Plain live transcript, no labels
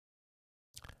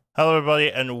Hello, everybody,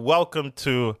 and welcome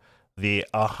to the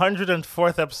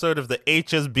 104th episode of the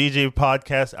HSBG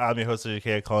Podcast. I'm your host,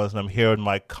 J.K. Collins, and I'm here with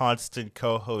my constant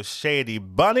co-host, Shady.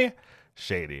 Bunny,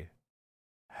 Shady,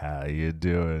 how you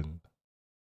doing?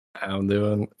 I'm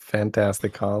doing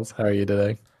fantastic, Collins. How are you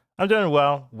today? I'm doing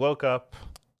well. Woke up,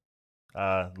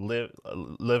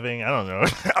 living. I don't know.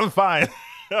 I'm fine.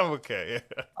 I'm okay.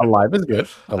 Alive is good.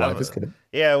 Alive is good.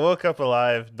 Yeah, woke up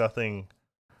alive. Nothing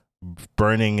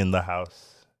burning in the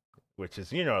house, which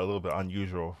is, a little bit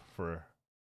unusual for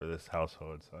this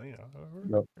household. So,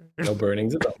 No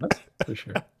burnings at all, for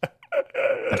sure.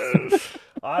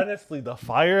 Honestly, the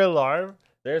fire alarm,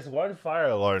 there's one fire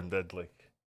alarm that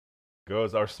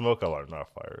goes, or smoke alarm,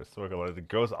 not fire, smoke alarm that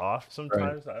goes off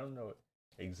sometimes. Right. I don't know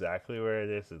exactly where it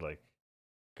is. It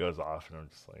goes off, and I'm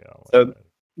just like, oh my God.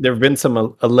 There have been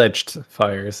some alleged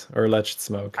fires or alleged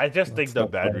smoke. I just think the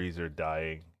batteries are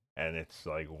dying, and it's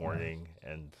warning,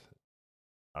 and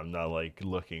I'm not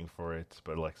looking for it,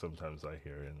 but sometimes I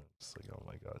hear it, and it's oh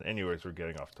my God. Anyways, we're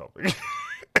getting off topic.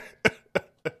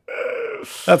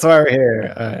 That's why we're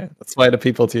here. That's why the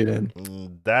people tune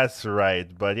in. That's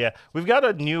right. But yeah, we've got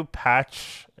a new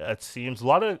patch. It seems a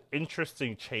lot of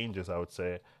interesting changes, I would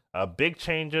say. Big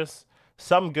changes,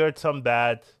 some good, some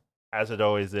bad, as it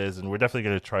always is. And we're definitely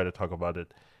going to try to talk about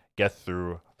it, get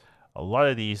through a lot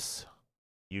of these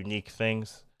unique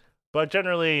things. But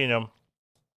generally,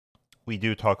 we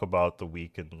do talk about the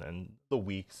week and the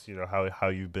weeks, how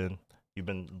you've been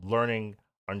learning,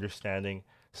 understanding,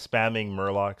 spamming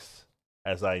Murlocs,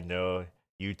 as I know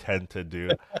you tend to do.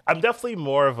 I'm definitely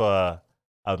more of a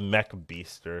mech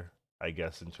beaster, I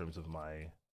guess, in terms of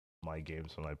my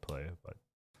games when I play, but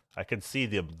I can see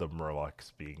the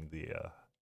Murlocs being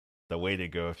the way to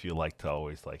go if you like to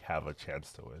always have a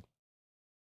chance to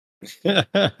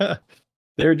win.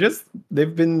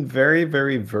 They've been very,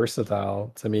 very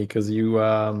versatile to me, because you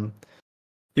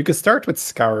can start with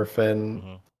Scourfin.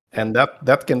 Mm-hmm. And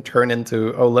that can turn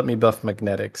into, let me buff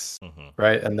magnetics,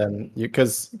 right? And then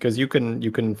because you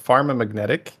can farm a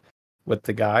magnetic with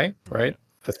the guy, right?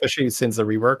 Especially since the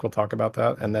rework, we'll talk about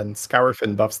that. And then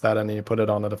Scourfin buffs that, and then you put it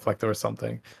on a deflector or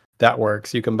something. That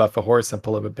works. You can buff a horse and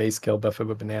pull it with base skill, buff it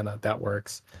with banana. That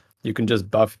works. You can just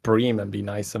buff Bream and be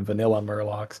nice and vanilla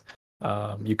Murlocs.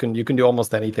 You can do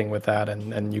almost anything with that,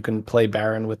 and you can play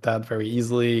Baron with that very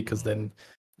easily, because then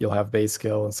you'll have base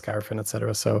skill and Scarfin,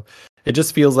 etc. So it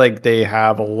just feels like they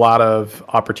have a lot of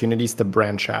opportunities to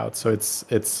branch out. So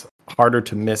it's harder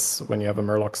to miss when you have a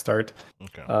Murloc start.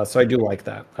 Okay. So I do like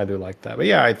that. But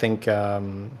yeah, I think,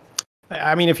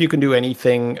 if you can do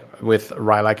anything with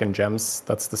Rylak and gems,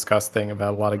 that's disgusting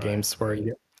about a lot of games where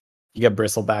you get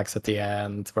bristlebacks at the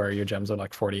end, where your gems are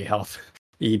 40 health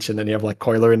each, and then you have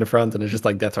Coiler in the front, and it's just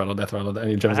death rattle, and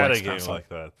your gems I had a game like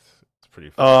that. It's pretty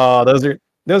fun. Oh,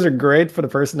 those are great for the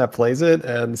person that plays it,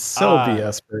 and so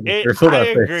BS for the people that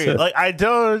agree.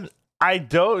 I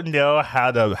don't know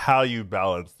how you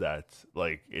balance that.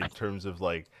 In terms of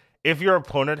if your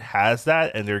opponent has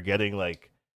that and they're getting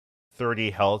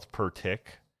 30 health per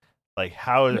tick,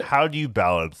 how do you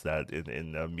balance that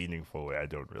in a meaningful way? I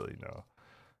don't really know.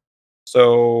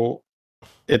 So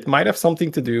it might have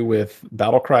something to do with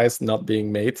battle cries not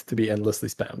being made to be endlessly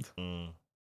spammed.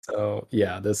 So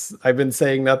yeah, I've been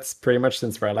saying that's pretty much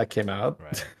since Rylak came out.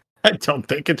 Right. I don't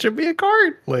think it should be a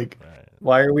card.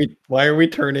 Why are we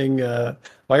turning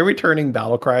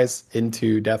battle cries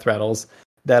into death rattles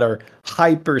that are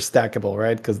hyper stackable,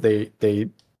 right? Because they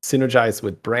synergize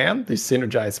with Brand, they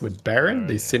synergize with Baron,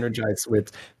 they synergize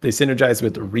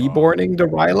with reborning the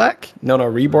Rylak.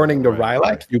 Reborning the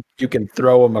Rylak. You can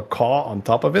throw a Macaw on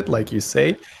top of it, like you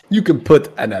say. You can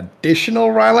put an additional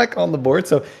Rylak on the board.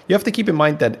 So you have to keep in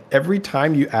mind that every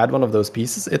time you add one of those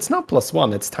pieces, it's not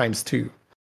 +1, it's times2.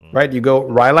 Right? You go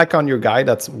Rylak on your guy,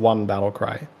 that's 1 battle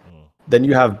cry. Then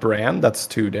you have Brand, that's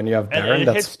 2. Then you have Baron,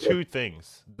 that's 4. 2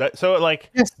 things.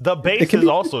 Yes, the base is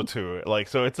also 2.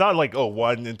 So it's not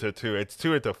 1 into 2. It's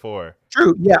 2 into 4.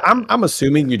 True. Yeah, I'm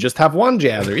assuming you just have 1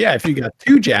 Jazzer. Yeah, if you got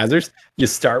 2 Jazzers, you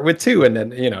start with 2, and then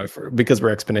because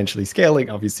we're exponentially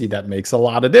scaling, obviously that makes a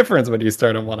lot of difference when you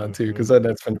start on 1 and 2, because then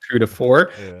that's from 2 to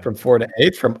 4, from 4 to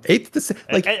 8, from 8 to 6.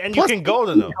 And you can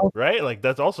golden them, right?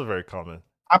 That's also very common.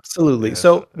 Absolutely. Yeah.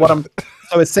 So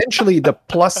essentially the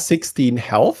 +16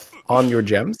 health on your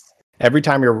gems every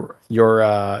time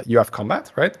you have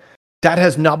combat, right? That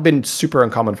has not been super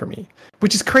uncommon for me,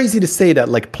 which is crazy to say that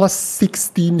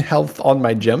 +16 health on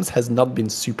my gems has not been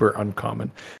super uncommon.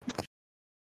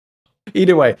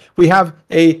 Either way, we have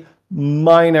a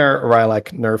minor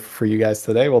Rylak nerf for you guys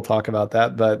today. We'll talk about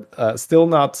that, but still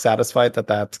not satisfied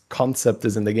that concept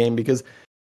is in the game, because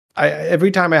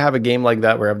every time I have a game like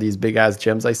that where I have these big ass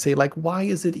gems, I say like, why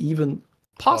is it even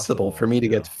possible for me to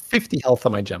get 50 health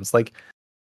on my gems? Like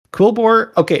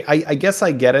Quillbore, okay, I guess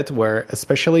I get it where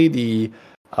especially the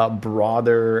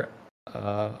broader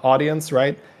audience,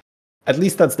 right? At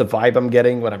least that's the vibe I'm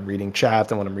getting when I'm reading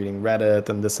chat and when I'm reading Reddit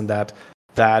and this and that.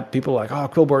 That people are like, oh,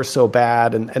 Quillbore is so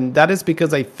bad, and that is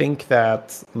because I think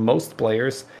that most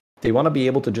players, they want to be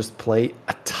able to just play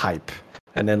a type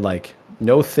and then like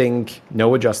no think,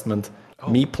 no adjustment.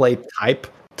 Me play type.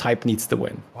 Type needs to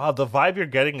win. Wow, the vibe you're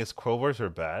getting is Quillbores are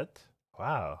bad.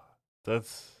 Wow,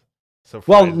 that's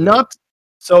surprising. Well,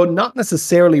 not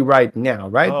necessarily right now,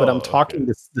 right? But I'm talking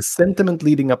the sentiment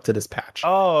leading up to this patch.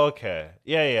 Oh, okay.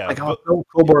 Yeah. Like,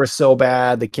 Quillbore is so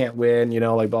bad, they can't win,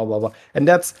 like blah, blah, blah. And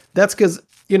that's because,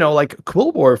 like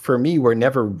Quillbore for me were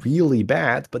never really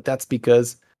bad, but that's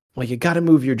because, well, you got to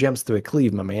move your gems to a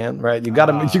cleave, my man, right? You got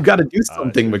to do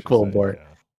something with Quillbore. Yeah.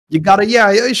 You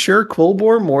gotta, sure.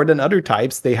 Quillbore more than other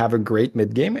types, they have a great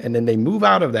mid game, and then they move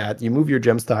out of that. You move your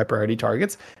gems to high priority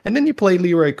targets, and then you play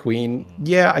Leroy Queen.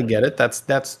 Yeah, I get it. That's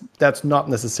not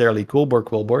necessarily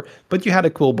Quillbore, but you had a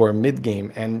Quillbore mid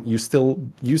game, and you still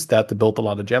used that to build a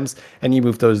lot of gems, and you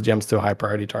move those gems to a high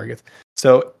priority target.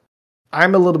 So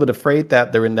I'm a little bit afraid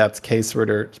that they're in that case where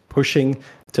they're pushing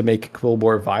to make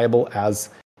Quillbore viable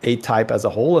as a type as a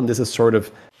whole, and this is sort of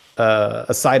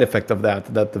a side effect of that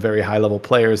the very high level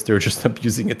players, they're just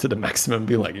abusing it to the maximum,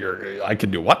 be like, I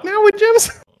can do what now with gems?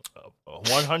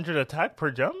 100 attack per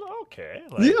gem? Okay.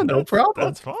 No problem.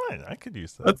 That's fine. I could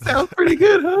use that. That sounds pretty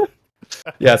good, huh?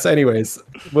 Yes. Anyways,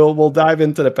 we'll dive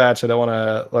into the patch. I don't want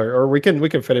to, or we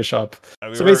can finish up.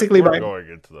 So basically, we're going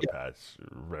into the patch.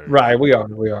 Right. We are.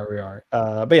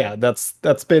 But yeah,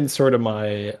 that's been sort of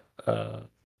my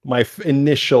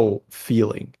initial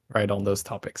feeling right on those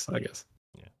topics, I guess.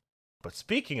 But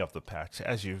speaking of the patch,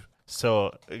 as you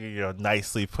so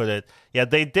nicely put it, yeah,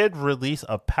 they did release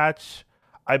a patch.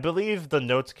 I believe the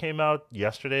notes came out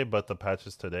yesterday, but the patch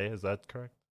is today. Is that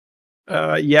correct?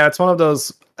 Yeah, it's one of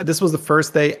those. This was the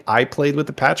first day I played with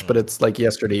the patch, but it's like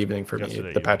yesterday evening for me.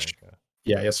 The patch.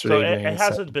 Yeah, yesterday evening. It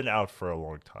hasn't been out for a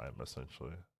long time,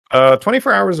 essentially.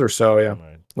 24 hours or so, yeah.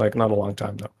 Right. Like not a long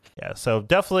time though. Yeah, so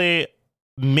definitely.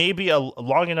 Maybe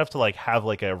long enough to like have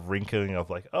like a wrinkling of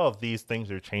like, oh, these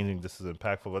things are changing, this is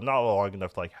impactful, but not long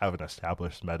enough to like have an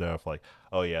established meta of like,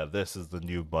 oh yeah, this is the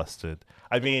new busted.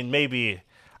 It's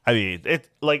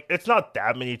not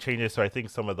that many changes, so I think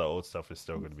some of the old stuff is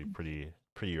still going to be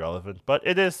pretty relevant, but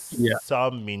it is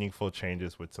some meaningful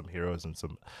changes with some heroes and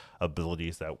some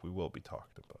abilities that we will be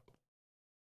talking about.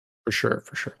 For sure.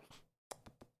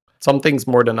 Some things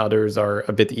more than others are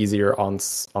a bit easier on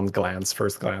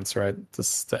first glance, right?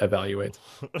 Just to evaluate.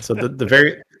 So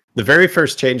the very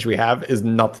first change we have is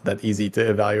not that easy to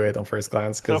evaluate on first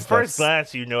glance. Because first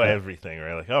glance, everything,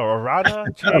 right? Like, oh, Arana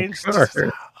changed.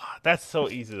 That's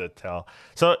so easy to tell.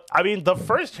 So, the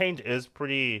first change is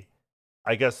pretty,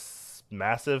 I guess,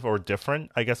 massive or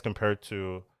different, I guess, compared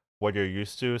to what you're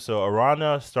used to. So,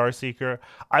 Arana, Starseeker.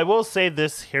 I will say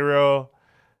this hero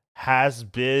has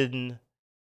been,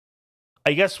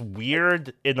 I guess,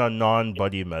 weird in a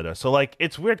non-buddy meta. So, like,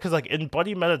 it's weird because, like, in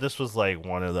buddy meta, this was, like,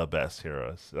 one of the best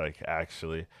heroes, like,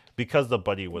 actually. Because the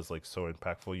buddy was, like, so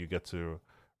impactful, you get to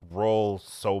roll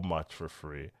so much for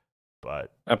free.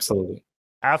 But absolutely.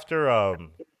 After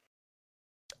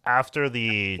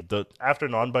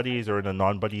non-buddies or in a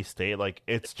non-buddy state, like,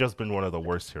 it's just been one of the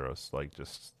worst heroes, like,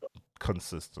 just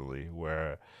consistently,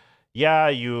 where, yeah,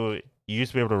 you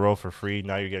used to be able to roll for free.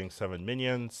 Now you're getting 7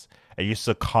 minions. It used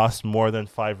to cost more than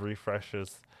 5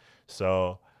 refreshes.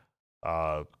 So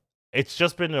it's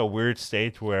just been a weird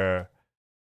state where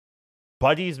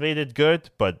buddies made it good,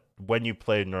 but when you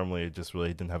played normally, it just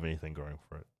really didn't have anything going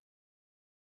for it.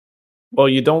 Well,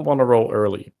 you don't want to roll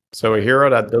early. So a hero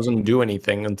that doesn't do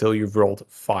anything until you've rolled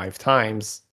 5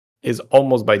 times is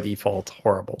almost by default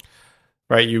horrible.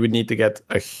 Right, you would need to get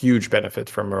a huge benefit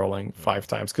from rolling 5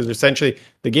 times, because essentially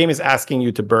the game is asking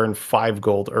you to burn 5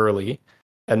 gold early,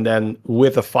 and then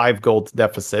with a 5 gold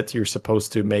deficit, you're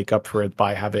supposed to make up for it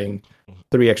by having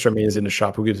 3 extra minions in the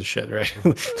shop. Who gives a shit, right?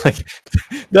 Like,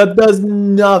 that does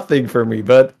nothing for me.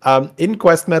 But in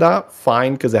quest meta,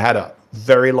 fine, because it had a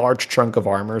very large chunk of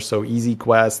armor, so easy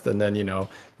quest, and then you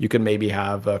can maybe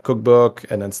have a cookbook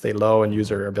and then stay low and use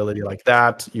her ability like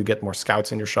that. You get more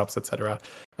scouts in your shops, etc.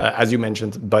 As you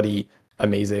mentioned, buddy,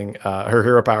 amazing. Her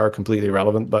hero power completely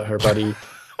irrelevant, but her buddy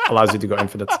allows you to go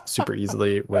infinite super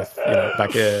easily with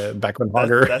back when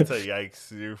Hogger. That's a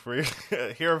yikes for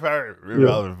hero power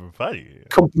irrelevant for buddy.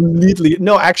 Completely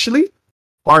no, actually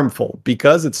harmful,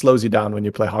 because it slows you down when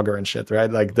you play Hogger and shit, right?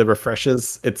 Like it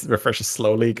refreshes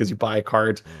slowly because you buy a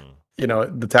card.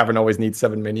 the tavern always needs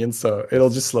 7 minions, so it'll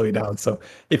just slow you down. So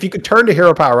if you could turn the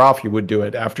hero power off, you would do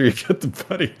it after you get the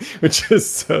buddy, which is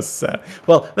so sad.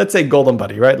 Well, let's say golden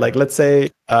buddy, right? Like, let's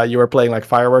say you were playing like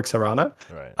Fireworks Arana.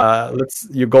 Right.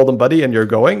 You golden buddy and you're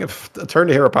going. Turn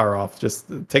the hero power off. Just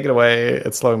take it away.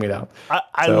 It's slowing me down.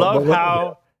 I love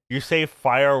how you say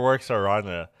Fireworks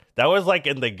Arana. That was like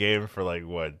in the game for like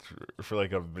what? For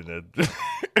like a minute,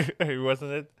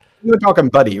 wasn't it? You were talking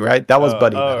buddy, right? That was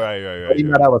buddy. Right. Buddy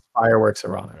meta was Fireworks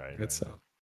Arana. Right. So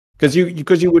because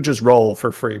you would just roll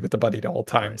for free with the buddy the whole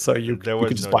time, so you could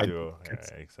just buy duo.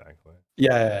 Exactly.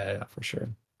 Yeah, for sure.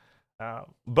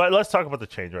 But let's talk about the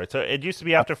change, right? So it used to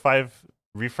be after 5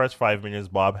 minions,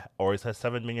 Bob always has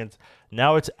 7 minions.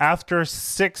 Now it's after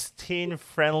 16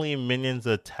 friendly minions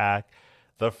attack.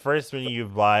 The first minion you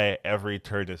buy every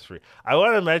turn is free. I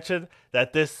want to mention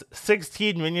that this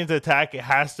 16 minions attack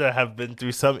has to have been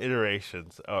through some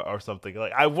iterations or something.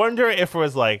 Like, I wonder if it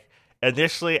was like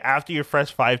initially after you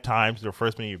refresh 5 times, the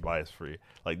first minion you buy is free.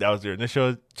 Like, that was your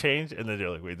initial change, and then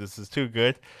they're like, wait, this is too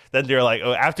good. Then they're like,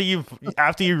 oh, after you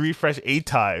refresh 8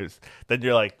 times, then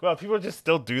you're like, well, people just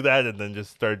still do that and then just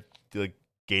start like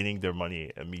gaining their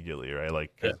money immediately, right?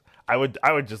 Like, I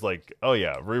would just like, oh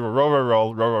yeah,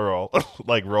 roll,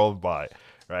 like roll and buy,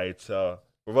 right? So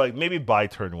we're like maybe buy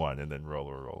turn 1 and then roll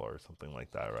or something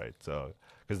like that, right? So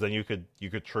because then you could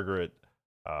trigger it.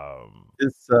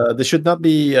 This should not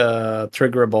be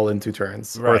triggerable in 2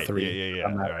 turns or 3.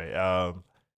 Yeah, right.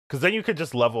 Because then you could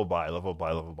just level buy,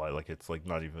 like it's like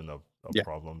not even a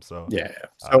problem. So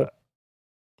So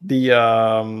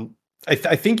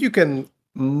I think you can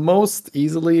most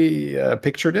easily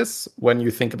picture this when you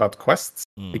think about quests,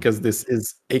 because this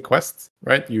is a quest,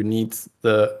 right? You need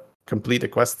the complete a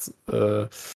quest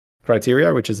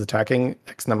criteria, which is attacking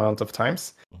X amount of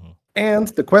times. And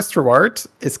the quest reward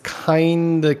is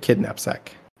kind of kidnap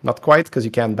sack. Not quite, because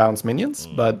you can't bounce minions,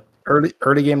 but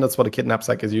early game, that's what a kidnap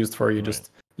sack is used for. You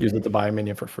just use it to buy a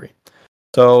minion for free.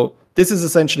 So this is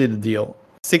essentially the deal.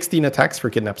 16 attacks for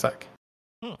kidnap sack.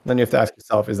 Then you have to ask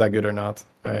yourself, is that good or not?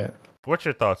 Right. What's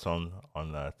your thoughts on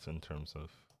that in terms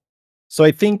of? So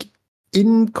I think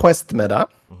in quest meta,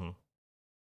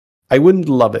 I wouldn't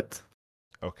love it.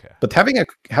 Okay. But having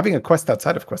a quest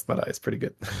outside of quest meta is pretty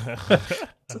good.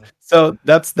 So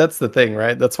that's the thing,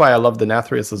 right? That's why I love the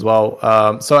Nathrius as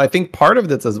well. So I think part of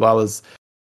this as well is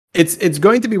it's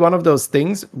going to be one of those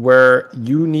things where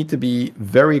you need to be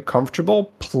very comfortable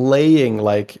playing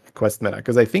like quest meta.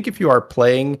 Because I think if you are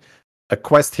playing a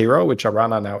quest hero, which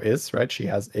Arana now is, right? She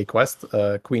has a quest.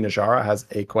 Queen Ajara has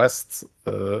a quest.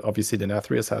 Obviously, the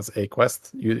Nathrius has a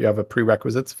quest. You have a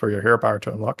prerequisite for your hero power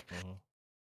to unlock.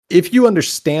 If you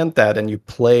understand that and you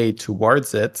play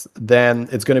towards it, then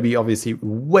it's going to be obviously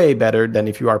way better than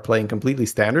if you are playing completely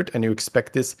standard and you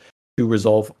expect this to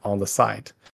resolve on the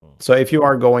side. So if you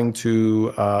are going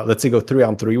to, let's say, go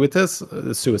 3-on-3 with this,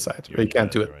 suicide. You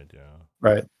can't do it.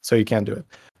 Right? So you can't do it.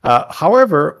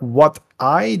 However, what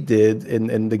I did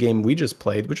in the game we just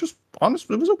played, which was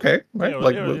honestly, it was okay, right? It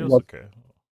was okay.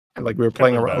 Like we were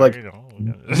playing around, like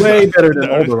way better than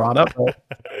old Arana.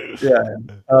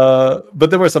 But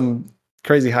there were some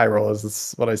crazy high rollers.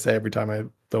 That's what I say every time I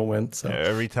don't win. So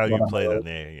every time you play that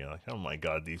NA, you're like, oh my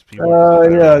god, these people.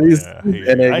 These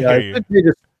NA guys,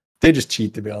 they just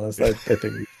cheat, to be honest. I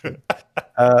think.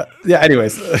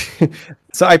 Anyways,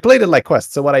 so I played it like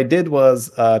quest. So what I did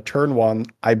was turn 1,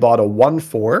 I bought a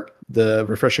 1/4, the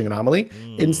refreshing anomaly,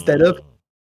 instead of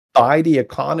buy the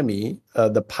economy,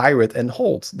 the pirate and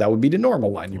hold. That would be the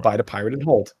normal line. You buy the pirate and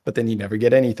hold, but then you never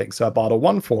get anything. So I bought a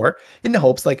 1/4 in the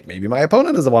hopes like maybe my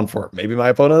opponent is a 1/4, maybe my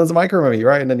opponent is a micro mummy,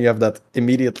 right? And then you have that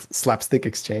immediate slapstick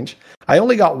exchange. I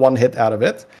only got 1 hit out of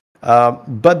it.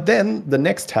 But then the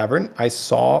next tavern, I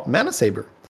saw Mana Saber.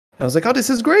 I was like, oh, this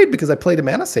is great, because I played a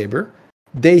Mana Saber.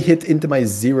 They hit into my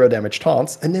 0 damage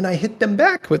taunts, and then I hit them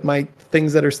back with my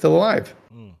things that are still alive.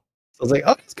 So I was like,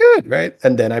 oh, that's good, right?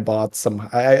 And then I bought some.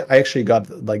 I actually got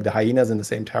like the hyenas in the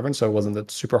same tavern, so it wasn't a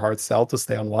super hard sell to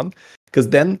stay on 1. Because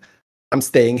then I'm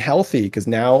staying healthy, because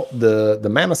now the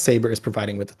Mana Saber is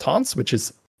providing with the taunts, which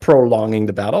is prolonging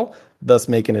the battle, thus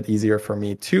making it easier for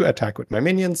me to attack with my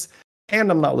minions. And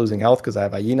I'm not losing health because I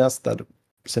have hyenas that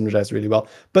synergize really well.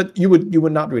 But you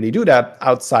would not really do that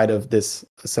outside of this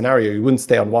scenario. You wouldn't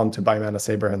stay on 1 to buy Mana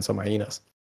Saber and some hyenas.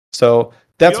 So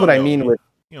that's what I mean with.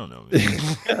 You don't know me.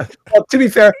 Well, to be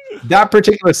fair, that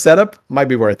particular setup might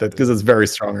be worth it because it's very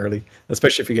strong early,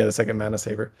 especially if you get a second Mana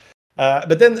Saber.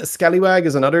 But then Scallywag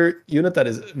is another unit that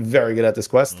is very good at this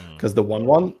quest, because the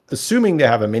 1/1, assuming they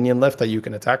have a minion left that you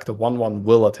can attack, the 1/1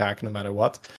 will attack no matter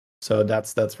what. So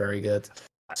that's very good.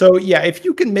 So yeah, if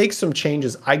you can make some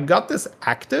changes, I got this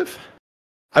active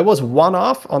I was one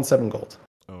off on 7 gold.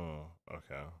 Oh,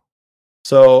 okay.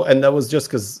 So, and that was just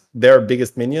because their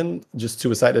biggest minion just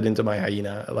suicided into my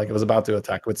hyena. Like it was about to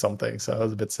attack with something. So I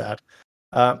was a bit sad.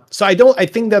 So I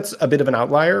think that's a bit of an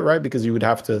outlier, right? Because you would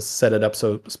have to set it up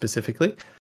so specifically.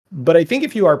 But I think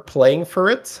if you are playing for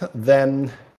it,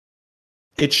 then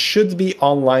it should be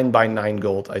online by 9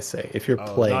 gold, I say, if you're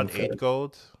playing not for 8 it.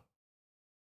 gold?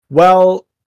 Well,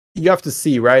 you have to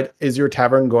see, right? Is your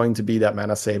tavern going to be that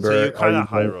Mana Saber? So you kind of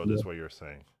high road is what you're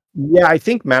saying. Yeah, I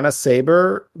think Mana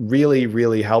Saber really,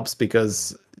 really helps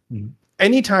because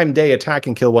anytime they attack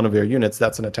and kill one of your units,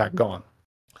 that's an attack gone.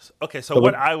 Okay, so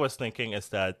what I was thinking is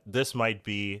that this might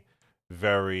be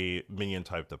very minion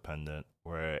type dependent,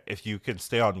 where if you can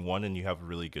stay on one and you have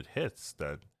really good hits,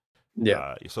 then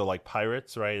so like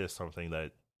pirates, right, is something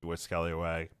that with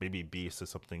Scallywag, maybe Beast is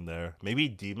something there, maybe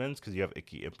demons because you have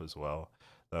Icky Imp as well.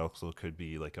 That also could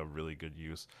be like a really good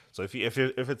use. So if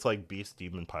it's like Beast,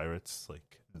 Demon, Pirates,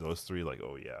 like those three, like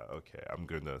oh yeah, okay, I'm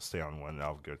gonna stay on one and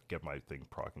I'll get my thing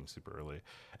proccing super early,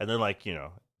 and then like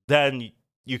then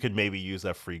you could maybe use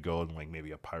that free gold and like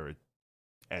maybe a pirate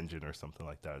engine or something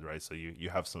like that, right? So you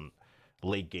have some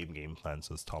late game plans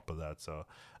as top of that. So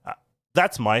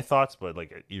that's my thoughts, but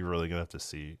like you're really gonna have to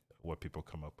see what people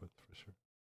come up with for sure.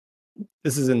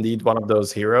 This is indeed one of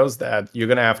those heroes that you're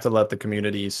gonna have to let the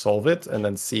community solve it and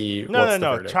then see.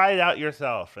 No. Try it out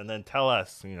yourself and then tell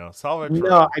us. Solve it.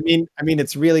 No, I mean,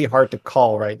 it's really hard to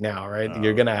call right now, right?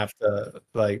 You're gonna have to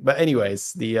But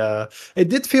anyways, it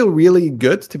did feel really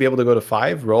good to be able to go to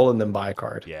 5, roll, and then buy a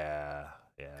card. Yeah.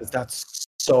 Because that's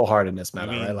so hard in this meta,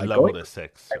 right? Like level to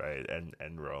 6, right?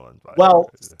 And roll and buy. Well,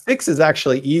 6 is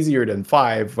actually easier than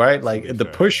 5, right? Like the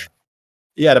push.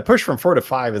 Yeah, the push from 4 to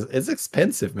 5 is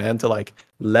expensive, man. To like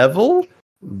level,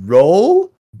 roll,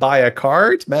 buy a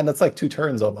card, man, that's like 2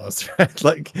 turns almost, right?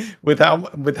 Like with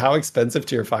how expensive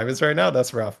tier 5 is right now,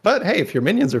 that's rough. But hey, if your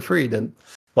minions are free, then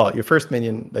your first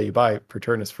minion that you buy per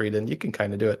turn is free, then you can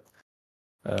kind of do it.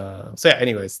 So yeah,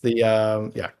 anyways,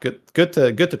 good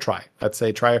to try. I'd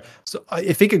say try. So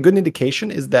I think a good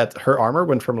indication is that her armor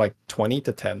went from like 20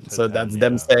 to 10. So that's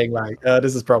them saying like,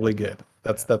 this is probably good.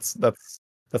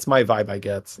 That's my vibe I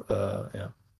get. Yeah.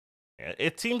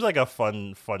 It seems like a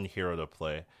fun hero to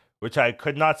play, which I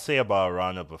could not say about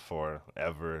Rana before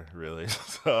ever, really.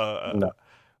 So, no.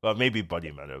 Well, maybe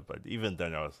Buddy Meta, but even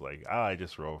then I was like, I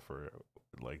just roll for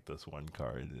like this one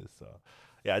card. So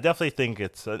yeah, I definitely think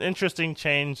it's an interesting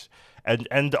change,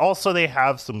 and also they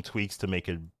have some tweaks to make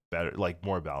it better, like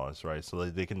more balanced, right? So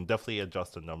they can definitely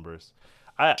adjust the numbers.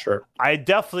 I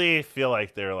definitely feel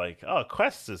like they're like, oh,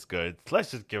 Quest is good.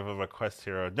 Let's just give him a Quest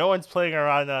hero. No one's playing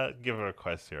around that. Give him a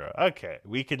Quest hero. Okay,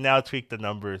 we can now tweak the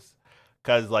numbers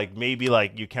because like maybe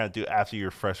like you can't do after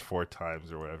you're fresh 4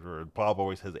 times or whatever. Bob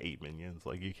always has 8 minions.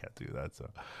 Like you can't do that. So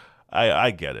I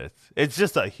get it. It's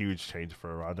just a huge change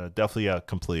for Arana. Definitely a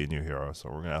completely new hero. So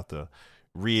we're gonna have to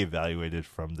reevaluate it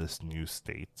from this new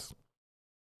state.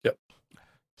 Yep.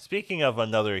 Speaking of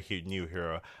another new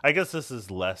hero, I guess this is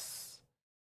less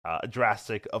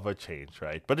drastic of a change,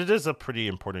 right? But it is a pretty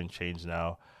important change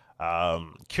now.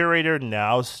 Curator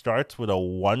now starts with a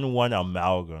 1/1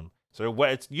 amalgam. So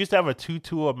it used to have a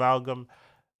 2/2 amalgam.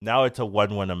 Now it's a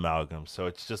 1/1 amalgam. So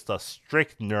it's just a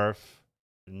strict nerf.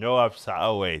 No upside.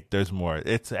 Oh wait, there's more.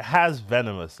 It has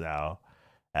venomous now.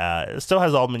 It still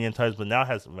has all minion types, but now it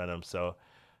has venom. So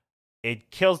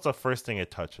it kills the first thing it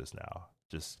touches now,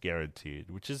 just guaranteed,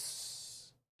 which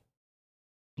is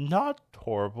not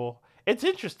horrible. It's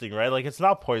interesting, right? Like it's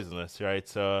not poisonous, right?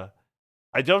 So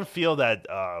I don't feel that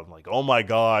like, oh my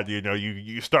god,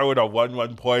 you start with a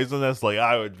 1/1 poisonous. Like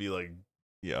I would be like,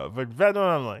 but venom,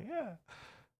 I'm like, yeah,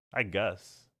 I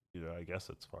guess, I guess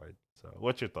it's fine. So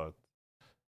what's your thought?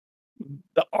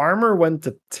 The armor went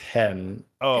to 10.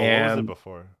 Oh, what was it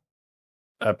before?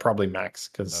 Probably max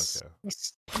because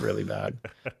it's really bad.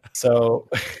 So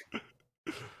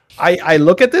I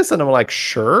look at this and I'm like,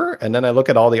 sure. And then I look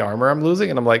at all the armor I'm losing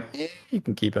and I'm like, you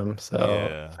can keep him.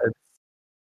 So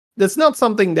it's not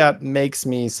something that makes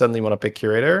me suddenly want to pick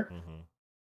Curator.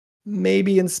 Mm-hmm.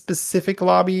 Maybe in specific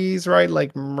lobbies, right?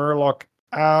 Like Murloc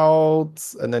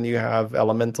out, and then you have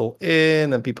Elemental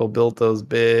in, and people build those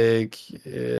big,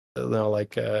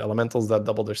 elementals that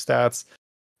double their stats.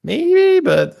 Maybe,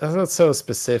 but that's not so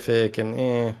specific.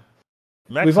 And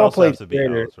we've all played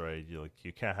Curator, right?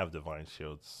 You can't have divine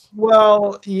shields.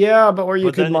 Well, yeah, but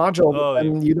you could module,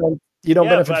 and you don't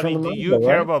benefit from the module. Do you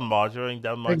care about modulating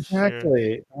that much? Exactly.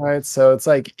 Here? All right. So it's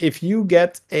like if you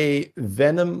get a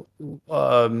Venom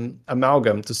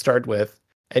amalgam to start with,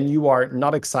 and you are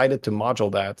not excited to module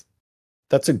that,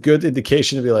 that's a good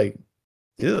indication to be like,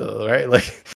 ew, right?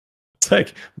 Like,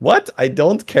 like, what? I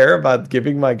don't care about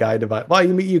giving my guy divine. Well,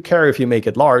 you care if you make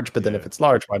it large, but then if it's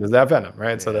large, why does that have venom,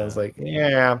 right? So then it's like,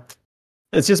 yeah.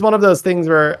 It's just one of those things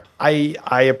where I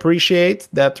appreciate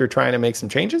that they're trying to make some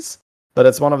changes, but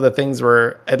it's one of the things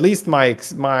where at least my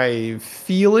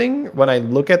feeling when I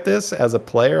look at this as a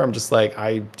player, I'm just like,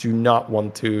 I do not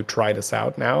want to try this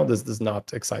out now. This does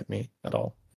not excite me at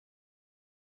all.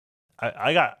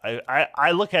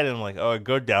 I look at it and I'm like, oh,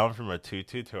 go down from a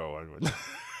 2/2 to a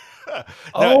 1/1.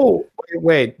 Oh,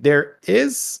 wait. There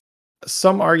is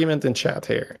some argument in chat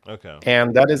here. Okay.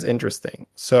 And that is interesting.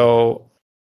 So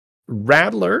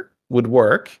Rattler would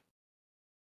work.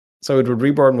 So it would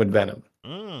reborn with Venom.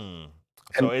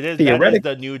 So that is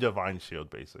the new Divine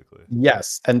Shield, basically.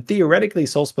 Yes. And theoretically,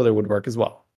 Soul Splitter would work as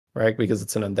well, right? Because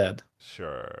it's an undead.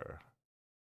 Sure.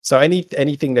 So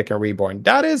anything that can reborn.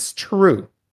 That is true.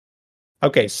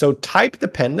 Okay, so type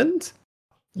dependent,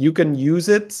 you can use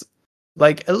it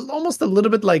like almost a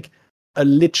little bit like a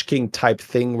Lich King type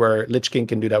thing where Lich King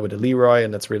can do that with a Leroy,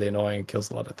 and that's really annoying. It kills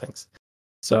a lot of things.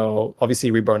 So obviously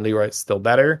Reborn Leroy is still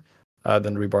better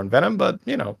than Reborn Venom, but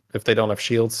if they don't have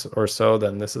shields or so,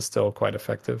 then this is still quite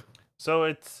effective.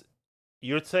 So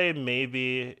you'd say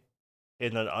maybe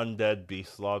in an undead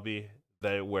beast lobby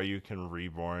where you can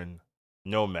reborn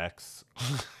no mechs.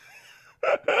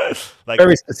 Like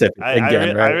very specific.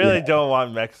 I really don't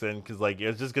want mechs in because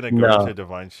it's just gonna go into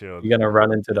Divine Shield. You're gonna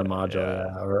run into the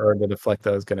module, or the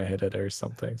Deflecto is gonna hit it or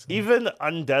something. So. Even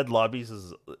undead lobbies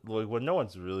is when no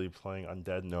one's really playing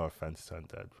undead. No offense to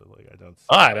undead, but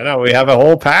I don't know. We have a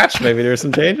whole patch. Maybe there's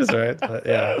some changes, right? But,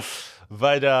 yeah.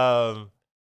 But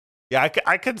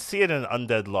I could see it in an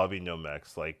undead lobby. No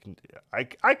mechs. I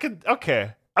could.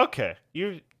 Okay.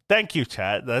 Thank you,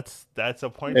 chat. That's a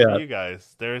point for you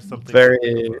guys. There is something.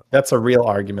 That's a real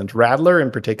argument. Rattler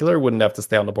in particular wouldn't have to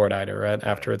stay on the board either, right?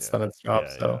 After it's done its job.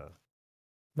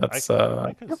 That's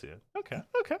I can see it. Okay.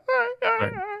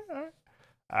 All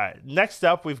right. Next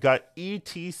up, we've got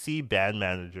ETC Band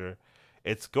Manager.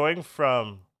 It's going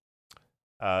from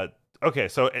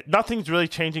so nothing's really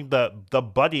changing. The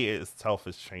buddy itself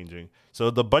is changing.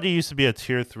 So the buddy used to be a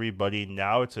tier 3 buddy.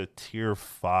 Now it's a tier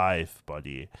 5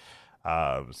 buddy.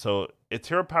 So its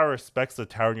hero power respects the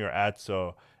town you're at.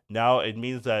 So now it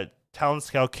means that Talent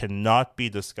Scout cannot be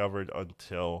discovered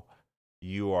until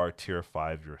you are tier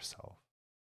 5 yourself.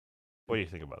 What do you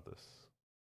think about this?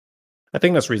 I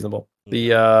think that's reasonable.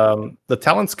 The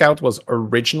Talent Scout was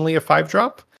originally a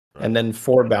 5-drop, right. And then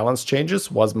 4 balance changes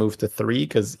was moved to 3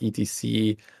 because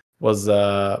ETC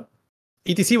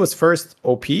was first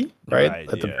OP, right?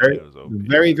 At the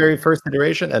very, very first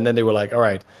iteration, and then they were like, all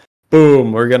right.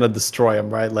 Boom, we're gonna destroy him,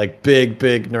 right? Like big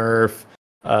nerf.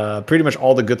 Pretty much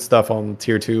all the good stuff on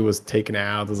tier 2 was taken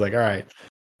out. It was like, all right,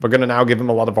 we're gonna now give him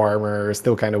a lot of armor.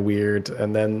 Still kind of weird.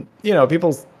 And then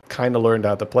people kind of learned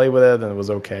how to play with it, and it was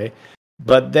okay.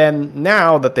 But then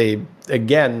now that they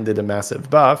again did a massive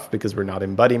buff because we're not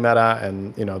in buddy meta,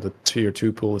 and the tier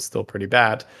 2 pool is still pretty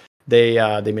bad. They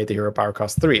made the hero power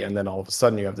cost 3, and then all of a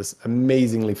sudden you have this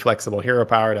amazingly flexible hero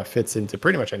power that fits into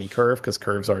pretty much any curve because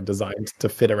curves are designed to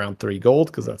fit around 3 gold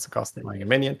because that's the cost of buying a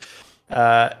minion.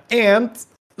 And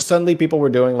suddenly people were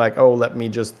doing like, oh, let me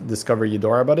just discover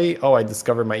Eudora buddy. Oh, I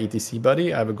discovered my ETC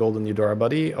buddy. I have a golden Eudora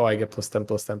buddy. Oh, I get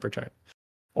 +10/+10 per turn.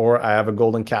 Or I have a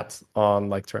golden cat on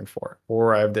turn 4.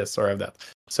 Or I have this or I have that.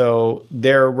 So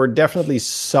there were definitely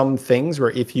some things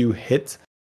where if you hit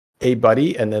a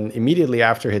buddy and then immediately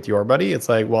after hit your buddy, it's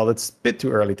like, well, it's a bit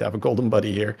too early to have a golden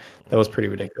buddy here. That was pretty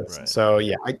ridiculous. Right. So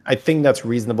yeah, I think that's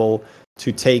reasonable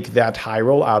to take that high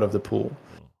roll out of the pool,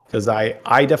 because I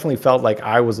definitely felt like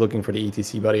I was looking for the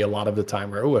ETC buddy a lot of the time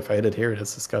where, if I hit it here,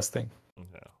 it's disgusting.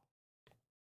 Okay.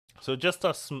 So just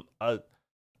a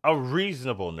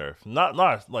reasonable nerf, not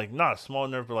a small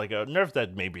nerf, but like a nerf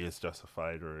that maybe is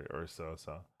justified or so.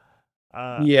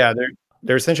 Yeah,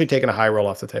 they're essentially taking a high roll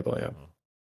off the table. Yeah.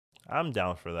 I'm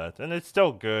down for that, and it's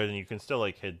still good, and you can still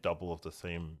hit double of the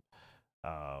same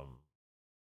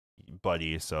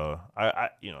buddy. So I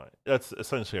that's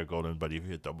essentially a golden buddy if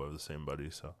you hit double of the same buddy.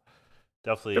 So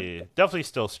definitely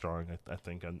still strong. I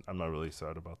think I'm not really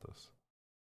sad about this.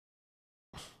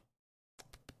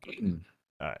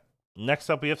 All right, next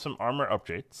up we have some armor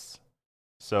updates.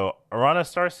 So Arana,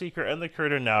 Starseeker, and the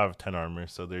Curator now have 10 armor.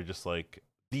 So they're just like,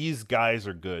 these guys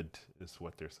are good, is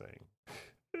what they're saying.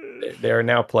 They are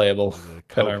now playable.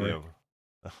 Armor.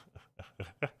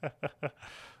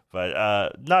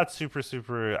 But not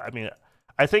super. I mean,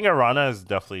 I think Arana is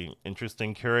definitely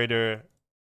interesting curator.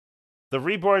 The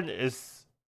Reborn is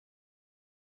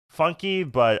funky,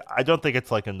 but I don't think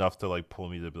it's enough to pull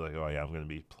me to be like, oh yeah, I'm gonna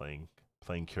be playing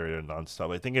curator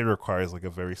nonstop. I think it requires a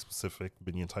very specific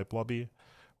minion type lobby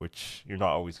which you're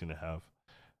not always going to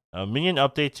have. Minion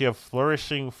updates, you have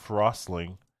Flourishing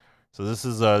Frostling. So this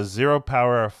is a 0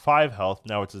 power 5 health.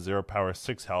 Now it's a 0 power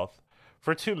 6 health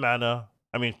for 2 mana.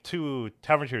 2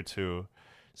 Tavern Tier 2.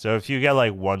 So if you get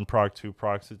like 1 proc, 2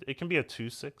 procs, it can be a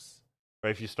 2/6. Right,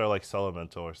 if you start like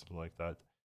Celemental or something like that.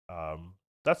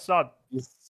 That's not.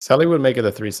 Sally would make it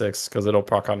a 3/6 because it'll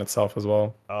proc on itself as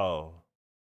well. Oh,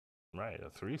 right, a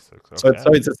 3/6. Okay. Okay.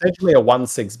 So it's essentially a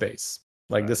 1/6 base.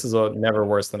 Like this is never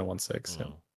worse than a 1/6. Yeah.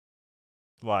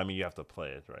 Well, you have to play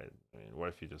it, right? What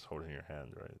if you just hold it in your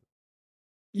hand, right?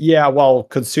 Yeah, well,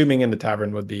 consuming in the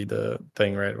tavern would be the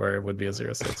thing, right? Where it would be a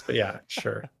 0/6. But yeah,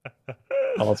 sure.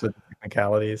 Also with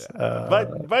technicalities. Yeah.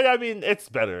 But it's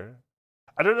better.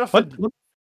 I don't know if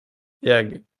Yeah,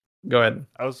 go ahead.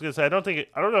 I was gonna say I don't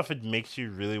know if it makes you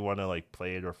really want to like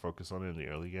play it or focus on it in the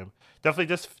early game.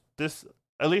 Definitely this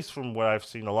at least from what I've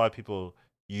seen, a lot of people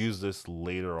use this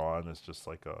later on as just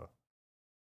like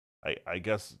I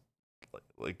guess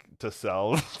like to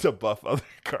sell to buff other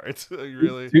cards.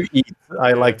 Really to eat.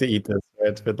 I like to eat this.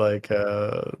 Right? With like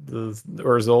this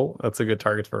Urzel. That's a good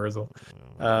target for Urzel.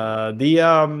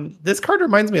 This card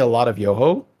reminds me a lot of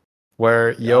Yoho,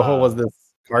 where Yoho was this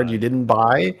card you didn't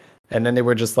buy, and then they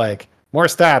were just like more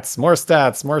stats,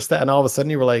 and all of a sudden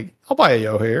you were like, I'll buy a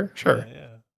Yoho here, sure. Yeah.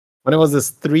 When it was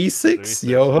this 3/6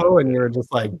 Yoho, and you were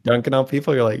just like dunking on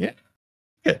people, you're like, yeah,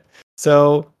 good.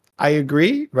 So I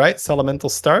agree, right? Elemental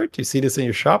start. You see this in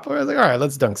your shop. I was like, all right,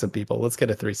 let's dunk some people. Let's get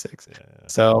a 3/6. Yeah.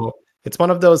 So it's one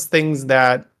of those things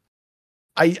that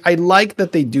I like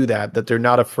that they do that they're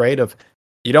not afraid of.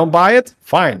 You don't buy it?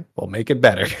 Fine. We'll make it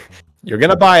better. You're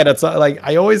going to buy it. It's like,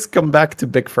 I always come back to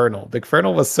Big Fernal. Big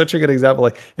Fernal was such a good example.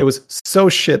 Like, it was so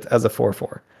shit as a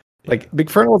 4/4. Like, Big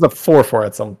Fernal was a 4/4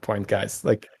 at some point, guys.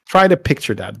 Like, try to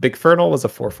picture that. Big Fernal was a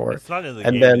 4/4. It's not in the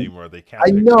game anymore. They can't. I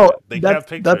know. They can't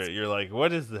picture it. You're like,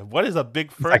 what is a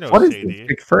Big Fernal, like, Shady?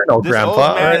 Big Fernal, this Grandpa?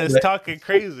 Old man is talking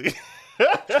crazy.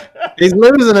 He's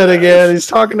losing it again. He's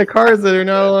talking to cards that are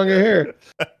no longer here.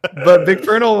 But Big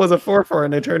Fernal was a 4/4,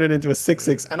 and they turned it into a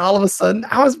 6/6. And all of a sudden,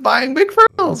 I was buying Big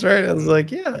Fernals, right? I was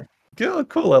like, yeah,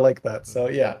 cool. I like that. So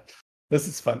yeah, this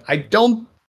is fun. I don't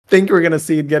think we're gonna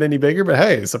see it get any bigger, but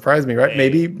hey, surprise me, right?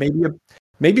 Hey.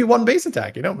 Maybe one base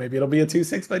attack. Maybe it'll be a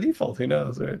 2/6 by default. Who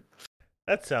knows, right?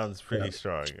 That sounds pretty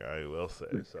strong, I will say.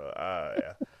 So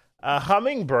yeah.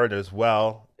 Hummingbird as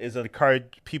well is a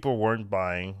card people weren't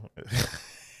buying,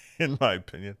 in my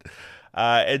opinion.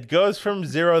 It goes from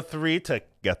 0/3 to,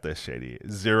 get this, Shady,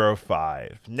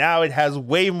 0/5. Now it has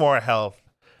way more health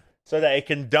so that it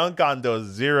can dunk on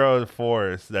those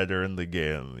 0/4s that are in the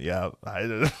game. Yeah.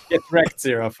 Get wrecked,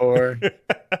 0/4.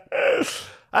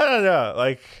 I don't know.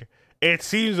 Like, it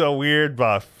seems a weird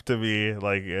buff to me.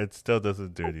 Like, it still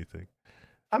doesn't do anything.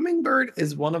 Hummingbird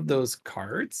is one of those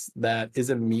cards that is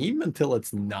a meme until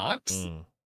it's not.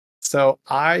 So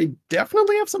I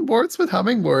definitely have some boards with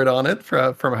Hummingbird on it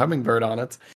from Hummingbird on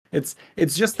it. It's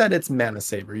just that it's Mana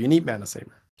Saver. You need Mana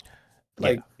Saver.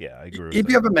 Like, yeah, I agree with if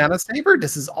that. you have a Mana Saver,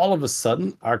 this is all of a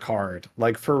sudden a card.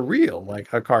 Like, for real,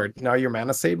 like a card. Now your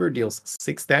Mana Saver deals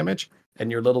 6 damage and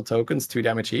your little tokens 2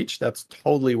 damage each. That's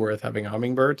totally worth having a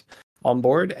Hummingbird on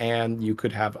board, and you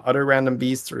could have other random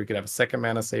beasts, or you could have a second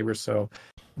Mana Saver. So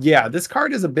yeah, this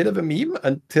card is a bit of a meme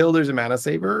until there's a Mana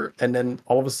Saver, and then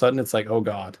all of a sudden it's like, oh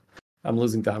god, I'm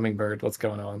losing to Hummingbird. What's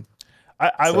going on?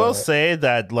 I will say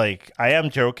that, like, I am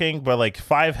joking, but like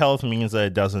 5 health means that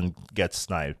it doesn't get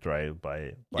sniped, right?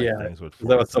 By things with 4.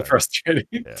 That was so frustrating.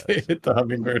 To hit the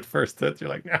Hummingbird first hit. You're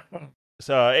like, no.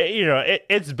 So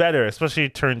it's better, especially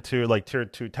turn 2, like tier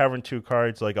 2, Tavern 2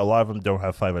 cards. Like, a lot of them don't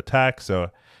have 5 attacks,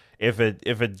 so if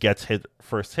it gets hit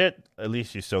first hit, at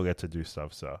least you still get to do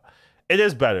stuff. So it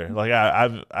is better. Like,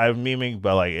 I'm memeing,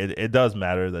 but like it does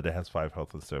matter that it has 5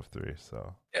 health instead of 3.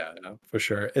 So yeah, no, for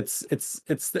sure. It's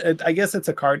I guess it's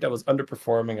a card that was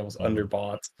underperforming and was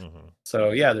underbought.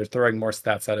 So yeah, they're throwing more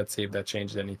stats at it, see if that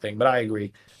changed anything. But I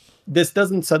agree. This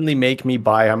doesn't suddenly make me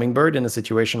buy Hummingbird in a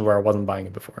situation where I wasn't buying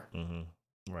it before.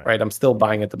 Right? I'm still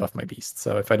buying it to buff my beast.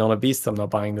 So if I don't have beasts, I'm not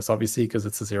buying this, obviously, because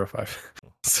it's a 0/5.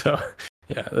 So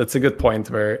yeah, that's a good point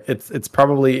where it's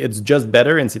just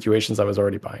better in situations I was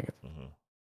already buying it.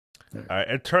 All right,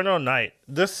 Eternal Night.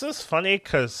 This is funny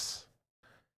because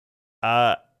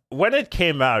when it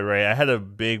came out, right, I had a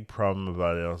big problem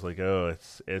about it. I was like, oh,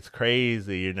 it's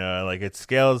crazy, like it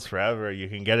scales forever. You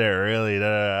can get it early,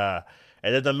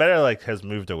 and then the meta like has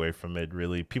moved away from it.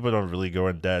 Really, people don't really go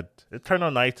in depth.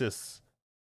 Eternal Night is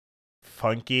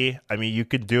funky. I mean, you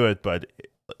could do it, but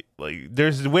like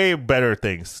there's way better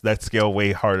things that scale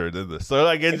way harder than this. So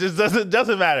like it just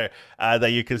doesn't matter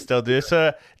that you can still do it.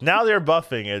 So now they're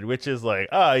buffing it, which is like,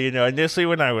 initially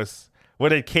when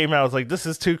when it came out, I was like, this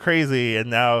is too crazy. And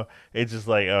now it's just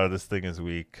like, oh, this thing is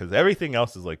weak. Because everything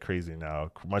else is like crazy now,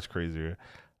 much crazier.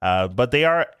 But they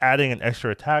are adding an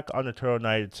extra attack on Eternal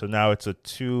Knight. So now it's a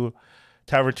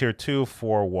Tavern Tier 2,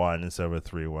 4-1 instead of a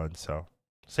 3-1. So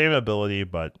same ability,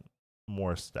 but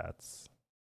more stats.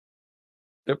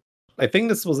 Yep. I think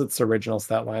this was its original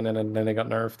stat line, and then it got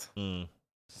nerfed.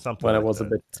 Something when like it was that. a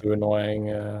bit too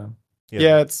annoying.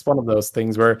 Yeah, it's one of those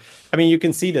things where, I mean, you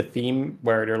can see the theme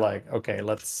where they're like, okay,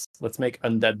 let's make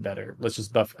undead better. Let's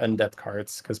just buff undead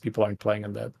cards because people aren't playing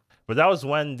undead. But that was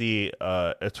when the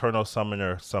Eternal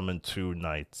Summoner summoned 2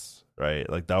 knights, right?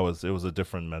 Like it was a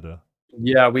different meta.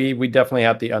 Yeah, we definitely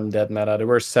had the undead meta. There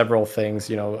were several things,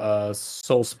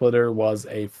 Soul Splitter was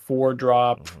a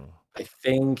 4-drop. I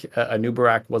think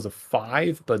Anubarak was a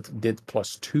 5, but did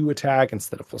 +2 attack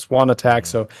instead of +1 attack.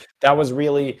 So that was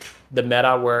really the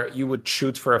meta where you would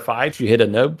shoot for a 5. You hit a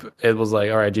noob. It was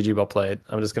like, all right, GG, well played.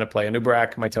 I'm just going to play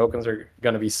Anubarak. My tokens are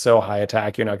going to be so high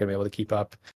attack, you're not going to be able to keep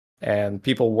up. And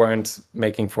people weren't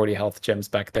making 40 health gems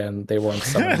back then. They weren't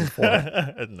summoning 4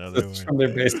 from their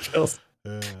base kills.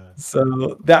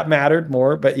 So that mattered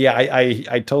more. But yeah,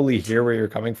 I totally hear where you're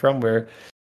coming from, where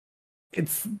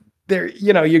it's there,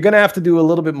 you're going to have to do a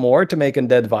little bit more to make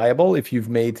undead viable if you've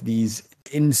made these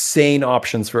insane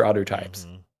options for other types.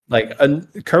 Like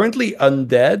currently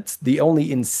undead, the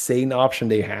only insane option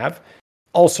they have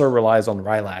also relies on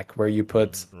Rylak, where you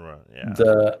put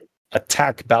the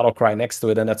attack battle cry next to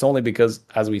it. And that's only because,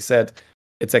 as we said,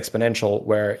 it's exponential,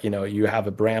 where you have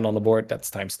a brand on the board, that's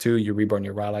 ×2. You reborn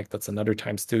your Rylak, that's another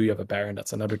 ×2. You have a Baron,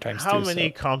 that's another ×2. How many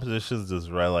compositions does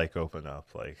Rylak open up?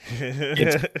 Like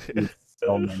it's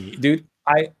so many, dude.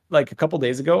 I like a couple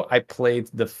days ago, I played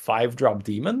the 5-drop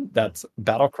demon. That's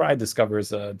battle cry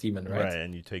discovers a demon, right? Right,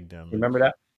 and you take damage. Remember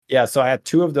that? Yeah. So I had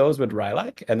 2 of those with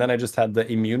Rylak, and then I just had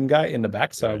the immune guy in the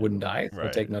back, so I wouldn't die. So I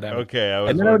take no damage. Okay, I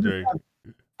was wondering.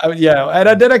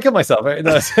 And then I killed myself. Right?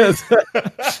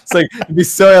 It's like it'd be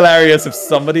so hilarious if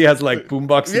somebody has like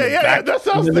boombox. Yeah, that's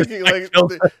what I was thinking.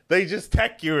 Like they just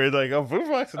tech you and like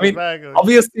boombox in the back. Like,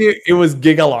 obviously, it was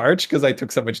giga large because I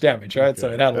took so much damage, right? Okay. So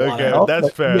it had a lot of health.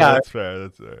 That's fair. Yeah, that's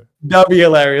fair. That'd be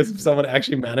hilarious if someone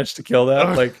actually managed to kill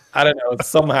that. Like I don't know,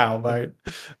 somehow, right?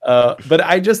 But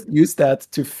I just used that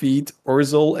to feed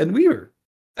Urzel and Weaver.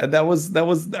 And that was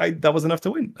enough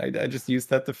to win. I just used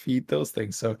that to feed those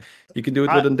things. So you can do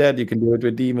it with undead, you can do it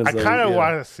with demons. I kind of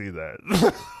want to see that.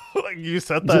 Like you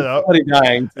set that up.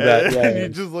 Dying to that. Yeah,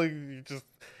 and you just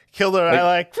kill the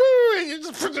Rylak, and you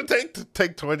just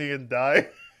take 20 and die.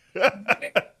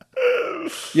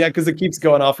 Yeah, because it keeps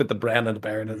going off with the brand and the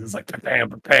Baron, and it's like bam,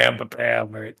 bam, bam, bam.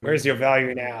 Right? Where's your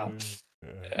value now?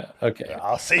 Yeah. Okay.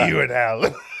 I'll see you in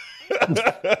hell.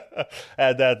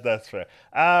 And that's fair.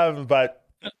 But.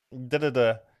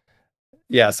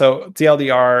 Yeah, so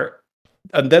TLDR,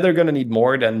 and then they're going to need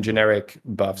more than generic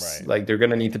buffs. Right. Like they're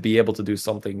going to need to be able to do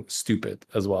something stupid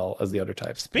as well as the other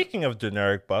types. Speaking of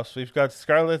generic buffs, we've got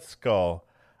Scarlet Skull.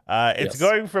 It's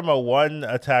going from a 1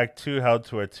 attack 2 health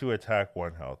to a 2 attack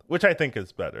 1 health, which I think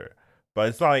is better. But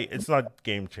it's not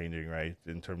game changing, right?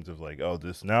 In terms of like,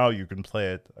 this now you can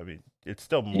play it. I mean, it's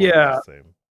still more the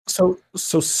same.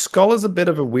 So Skull is a bit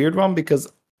of a weird one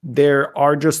because there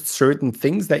are just certain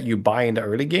things that you buy in the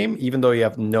early game, even though you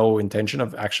have no intention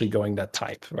of actually going that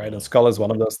type, right? And Skull is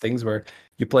one of those things where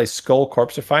you play Skull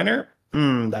Corpse Refiner.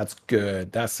 That's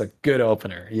good. That's a good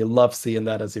opener. You love seeing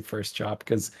that as your first job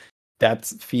because that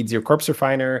feeds your Corpse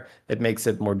Refiner. It makes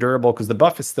it more durable because the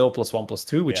buff is still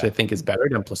 +1/+2, which I think is better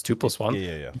than +2/+1.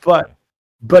 Yeah.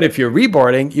 But if you're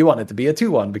reboarding, you want it to be a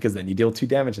 2/1 because then you deal 2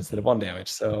 damage instead of 1 damage.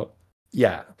 So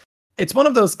yeah, it's one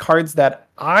of those cards that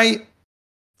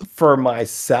for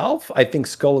myself, I think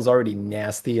Skull is already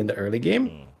nasty in the early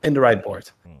game in the right board.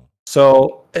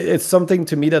 So it's something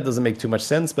to me that doesn't make too much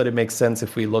sense, but it makes sense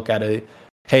if we look at it.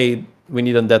 Hey, we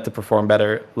need Undead to perform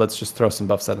better. Let's just throw some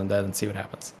buffs at Undead and see what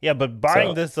happens. Yeah, but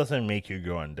buying this doesn't make you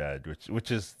go Undead,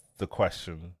 which is the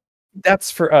question.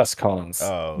 That's for us, Collins,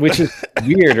 which is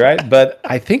weird, right? But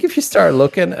I think if you start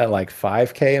looking at like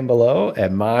 5K and below,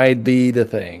 it might be the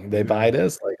thing. They buy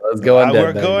this, like, let's go Undead.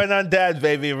 We're going Undead,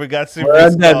 baby. We got Super We're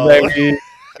Undead, Skull. baby.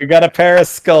 We got a pair of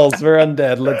skulls. We're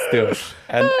Undead. Let's do it.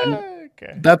 And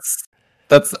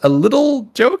that's a little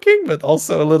joking, but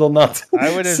also a little not.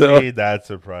 I wouldn't be that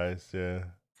surprised,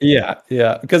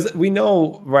 Yeah, because we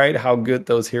know, right, how good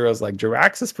those heroes like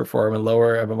Jiraxis perform in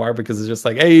lower MMR because it's just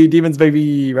like, hey, demons,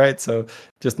 baby, right? So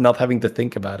just not having to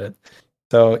think about it.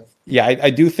 So yeah,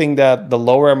 I do think that the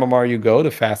lower MMR you go,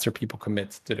 the faster people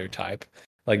commit to their type.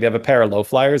 Like they have a pair of low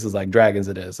flyers, it's like dragons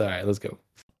it is. All right, let's go.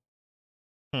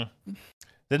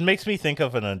 That makes me think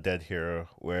of an Undead hero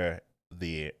where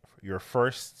your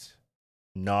first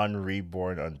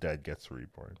non-reborn undead gets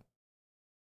reborn.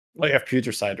 Well, you have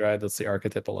Putricide, right? That's the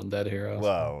archetypal undead hero.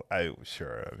 Well, I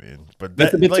mean, but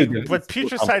That's a bit too like, good. but It's too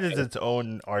Putricide is complicated. its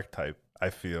own archetype. I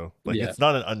feel like Yeah. it's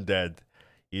not an undead.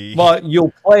 Well,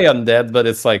 you'll play undead, but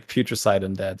it's like Putricide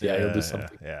undead. Yeah, you'll do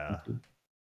something. Yeah.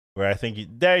 Where I think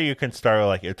you can start with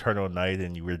like Eternal Night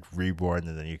and you would reborn,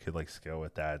 and then you could like scale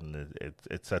with that, and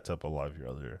it sets up a lot of your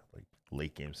other like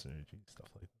late game synergy stuff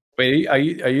like that. Wait, are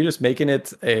you just making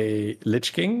it a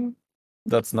Lich King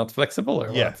that's not flexible,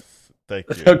 or yes. what?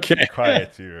 Thank you. Okay.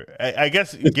 Quiet you. I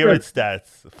guess give it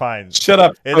stats. Fine. Shut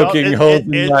up, poking holes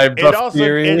in my buff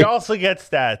theory. It also gets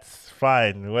stats.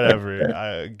 Fine.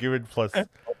 Whatever. Give it plus 2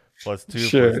 plus 2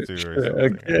 or something.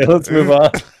 Okay, let's move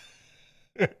on.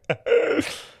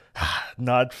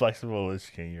 Not flexible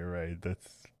Lich King. You're right. That's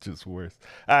just worse.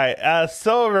 All right.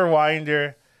 Silver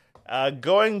Winder.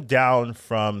 Going down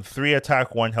from 3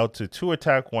 attack 1 health to 2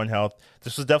 attack 1 health.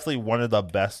 This was definitely one of the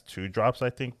best 2-drops I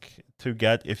think to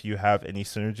get if you have any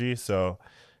synergy. So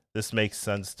this makes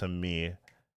sense to me.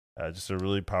 Just a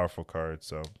really powerful card.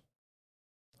 So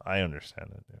I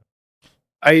understand it. Yeah.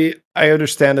 I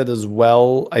understand it as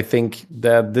well. I think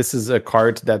that this is a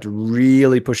card that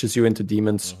really pushes you into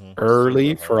demons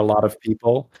early for a lot of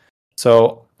people.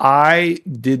 So I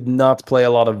did not play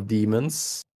a lot of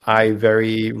demons. I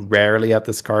very rarely had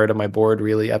this card on my board,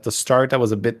 really. At the start, I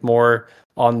was a bit more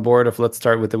on board of let's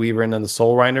start with the Weaver and then the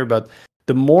Soul Rinder. But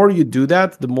the more you do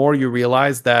that, the more you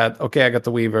realize that, okay, I got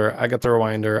the Weaver, I got the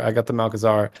Rewinder, I got the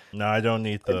Malkazar. No, I don't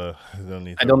have the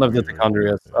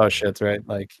Tichondrius. Oh, shit, right?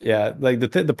 Like, yeah. Like,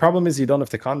 the problem is you don't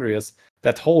have Tichondrius.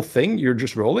 That whole thing, you're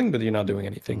just rolling, but you're not doing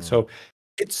anything. So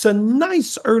it's a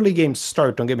nice early game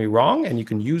start, don't get me wrong, and you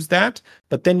can use that,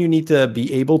 but then you need to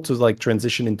be able to like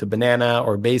transition into Banana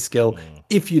or Base Skill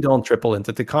if you don't triple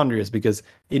into Tichondrius, because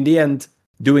in the end,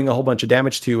 doing a whole bunch of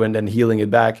damage to you and then healing it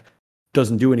back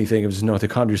doesn't do anything if there's no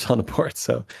Tichondrius on the board.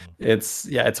 So it's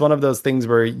one of those things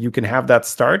where you can have that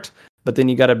start, but then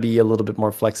you got to be a little bit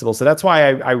more flexible. So that's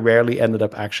why I rarely ended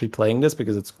up actually playing this,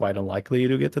 because it's quite unlikely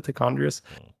to get the Tichondrius.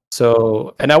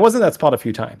 So, and I was in that spot a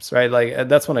few times, right? Like,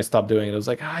 that's when I stopped doing it. I was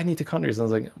like, I need Tichondrius. And I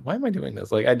was like, why am I doing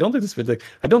this? Like, I don't do this. Like,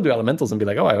 I don't do elementals and be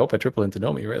like, oh, I hope I triple into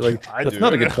Nomi, right? Like, that's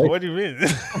not a good play. What do you mean?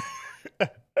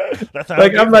 That's not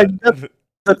like, I'm like,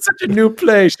 that's such a new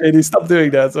play, Shady. Stop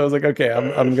doing that. So I was like, okay,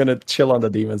 I'm gonna chill on the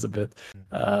demons a bit.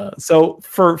 So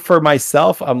for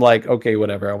myself, I'm like, okay,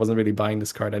 whatever. I wasn't really buying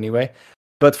this card anyway.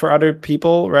 But for other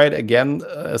people, right? Again,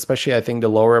 especially I think the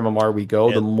lower MMR we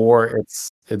go, the more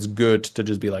it's good to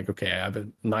just be like, okay, I have a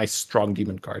nice strong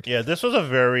demon card. Yeah, this was a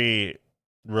very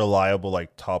reliable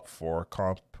like top 4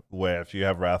 comp where if you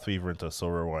have Wrathweaver into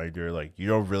Silver Winder, like you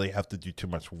don't really have to do too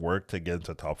much work to get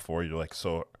into top 4.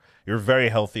 You're very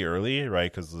healthy early,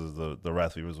 right? Because the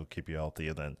Wrathweavers will keep you healthy,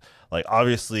 and then like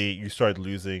obviously you start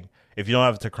losing if you don't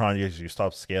have Tichondrius, you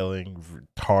stop scaling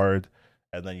hard,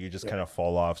 and then you just kind of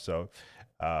fall off. So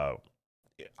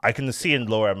I can see in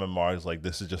lower MMRs like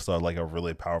this is just like a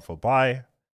really powerful buy,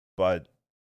 but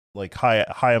like high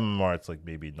MMR, it's like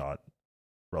maybe not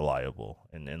reliable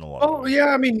in a lot of ways. Yeah,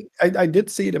 I mean, I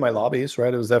did see it in my lobbies,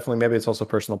 right? It was definitely, maybe it's also a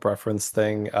personal preference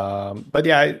thing. But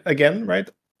yeah, again, right?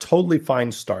 Totally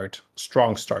fine start,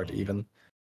 strong start even.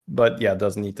 But yeah, it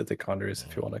does need the Tichondrius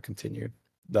if you want to continue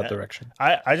that direction.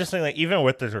 I just think like even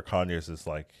with the Tichondrius, it's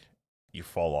like you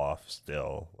fall off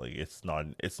still. Like it's not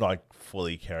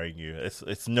fully carrying you.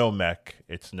 It's no mech.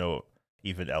 It's no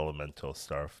even elemental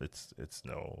stuff. It's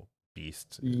no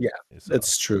beast. Yeah,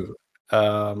 it's true.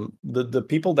 The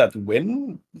people that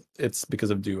win, it's because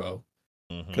of duo.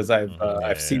 Because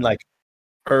I've seen like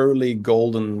early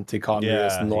golden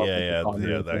Tichondrius,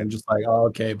 Tichondrius, and I'm just like, oh,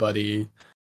 okay, buddy.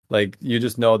 Like you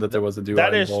just know that there was a duo.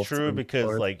 That is true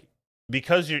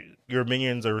because your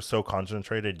minions are so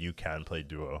concentrated, you can play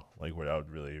duo like without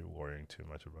really worrying too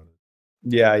much about it.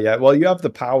 Yeah. Well, you have the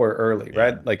power early,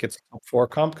 right? Like it's top 4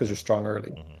 comp because you're strong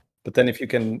early. But then if you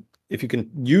can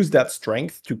use that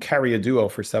strength to carry a duo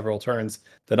for several turns,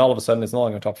 then all of a sudden it's no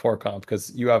longer top 4 comp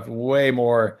because you have way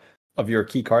more of your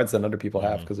key cards than other people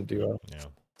have because of duo. Yeah.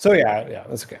 So yeah,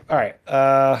 that's okay. All right.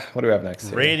 What do we have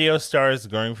next? Radio Stars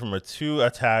going from a 2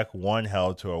 attack 1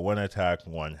 health to a 1 attack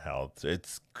 1 health.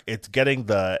 It's getting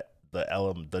the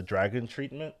dragon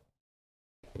treatment.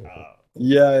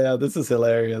 Yeah, this is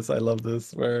hilarious. I love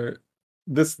this. Where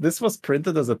this was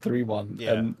printed as a 3/1,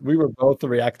 and we were both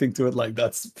reacting to it like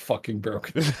that's fucking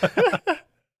broken.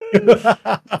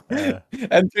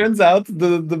 And turns out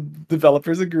the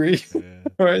developers agree.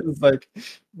 Right? It's like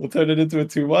we'll turn it into a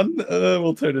 2/1,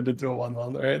 we'll turn it into a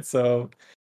 1/1, right? So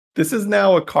this is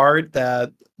now a card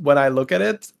that when I look at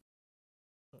it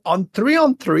on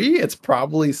 3-on-3, it's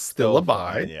probably still a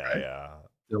buy. Yeah.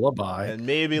 still a buy. And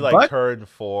maybe like But turn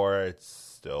 4, it's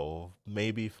still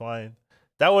maybe fine.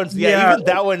 That one's yeah, even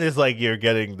that one is like you're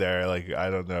getting there. Like I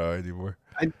don't know anymore.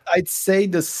 I'd say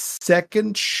the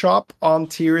second shop on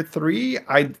tier 3,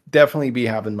 I'd definitely be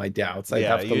having my doubts. I'd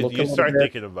Yeah, have to look a you little start bit.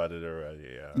 thinking about it already.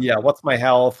 Yeah. Yeah, what's my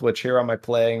health? Which hero am I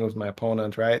playing with my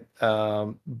opponent, right?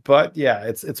 But yeah,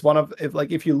 it's one of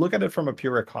if you look at it from a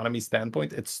pure economy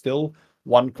standpoint, it's still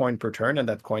 1 coin per turn, and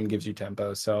that coin gives you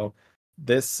tempo. So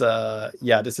this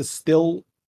is still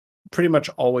pretty much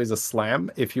always a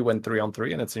slam if you win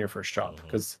 3-on-3 and it's in your first shop,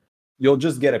 because you'll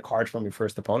just get a card from your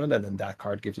first opponent, and then that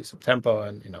card gives you some tempo,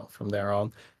 and from there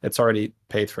on, it's already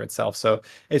paid for itself. So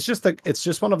it's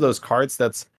just one of those cards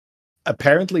that's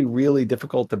apparently really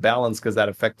difficult to balance, because that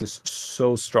effect is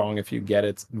so strong if you get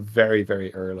it very,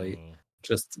 very early.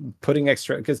 Just putting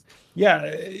extra, because you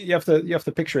have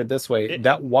to picture it this way.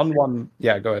 That 1/1,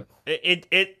 yeah, go ahead.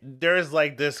 It there's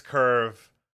like this curve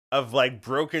of like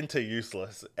broken to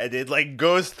useless, and it like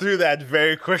goes through that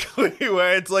very quickly,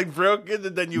 where it's like broken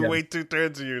and then you wait 2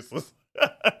 turns to useless.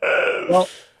 Well,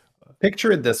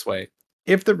 picture it this way.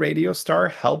 If the radio star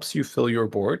helps you fill your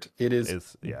board, it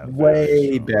is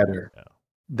way better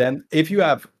than if you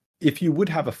would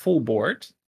have a full board,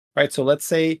 right? So let's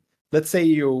say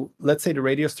the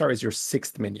radio star is your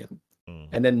 6th minion,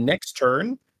 and then next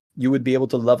turn you would be able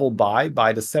to level by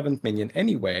the 7th minion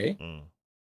anyway.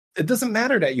 It doesn't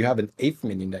matter that you have an 8th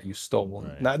minion that you stole.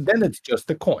 Right. Now, then it's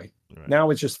just a coin. Right. Now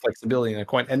it's just flexibility in a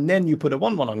coin, and then you put a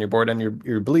 1/1 on your board, and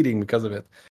you're bleeding because of it.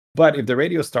 But if the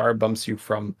radio star bumps you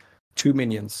from 2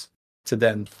 minions to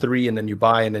then 3, and then you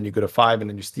buy, and then you go to 5, and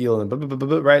then you steal, and blah, blah, blah,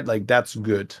 blah, right? Like that's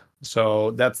good.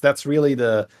 So that's really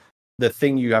the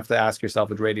thing you have to ask yourself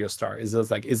with radio star. Is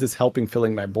this helping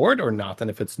filling my board or not? And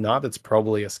if it's not, it's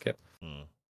probably a skip.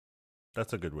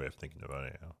 That's a good way of thinking about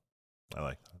it. Yeah. I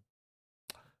like that.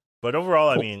 But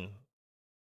overall, cool. I mean,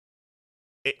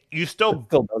 you still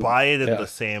buy it in the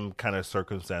same kind of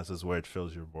circumstances where it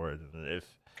fills your board. And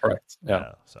correct.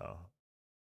 Yeah. So,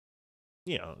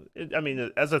 I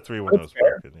mean, as a 3/1, it was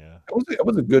broken. Yeah. It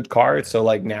was a good card. So,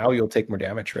 like, now you'll take more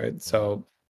damage, right? So,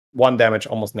 1 damage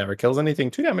almost never kills anything.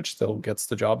 2 damage still gets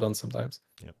the job done sometimes.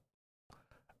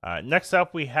 Yep. Next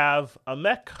up, we have a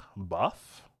mech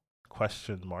buff.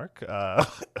 Question mark. A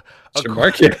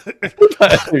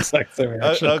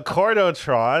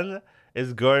Cordotron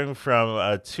is going from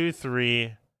a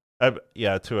 2/3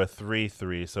 to a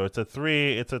 3/3. So it's a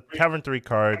Tavern 3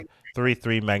 card,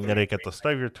 3/3 magnetic. At the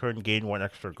start of your turn, gain 1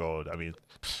 extra gold. I mean,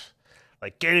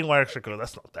 like gaining 1 extra gold,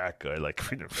 that's not that good. Like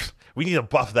we need to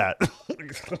buff that.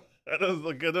 I don't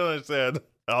understand,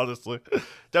 honestly.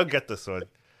 Don't get this one.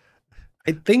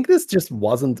 I think this just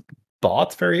wasn't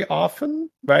bought very often,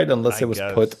 right? Unless it was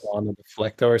put on a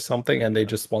deflector or something, and they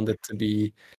just wanted to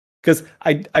be, because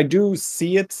I do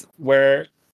see it where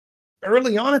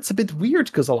early on it's a bit weird,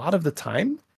 because a lot of the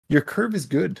time your curve is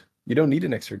good. You don't need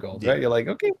an extra gold, right? You're like,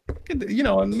 okay,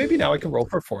 and maybe now I can roll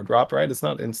for a 4-drop, right? It's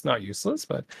not useless,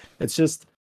 but it's just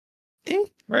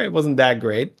right? It wasn't that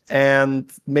great,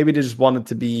 and maybe they just wanted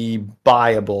to be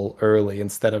buyable early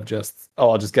instead of just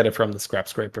I'll just get it from the scrap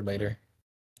scraper later.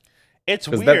 It's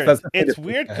weird. It's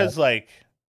weird because, like,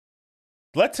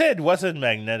 let's say it wasn't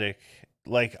magnetic.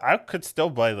 Like, I could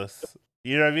still buy this.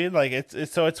 You know what I mean? Like,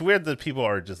 it's weird that people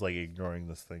are just like ignoring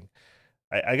this thing.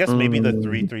 I guess maybe the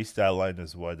 3/3 stat line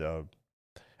is what.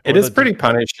 It is pretty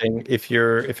punishing if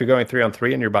you're going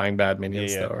 3-on-3 and you're buying bad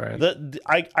minions, though, right?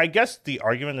 I guess the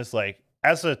argument is like,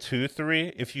 as a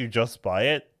 2/3, if you just buy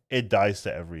it, it dies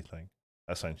to everything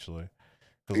essentially.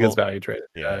 It gets value traded.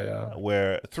 Yeah.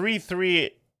 Where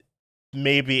 3/3.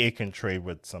 Maybe it can trade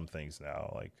with some things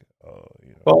now, like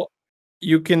Well,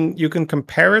 you can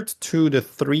compare it to the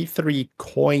 3/3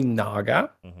 coin Naga,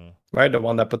 right? The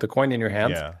one that put the coin in your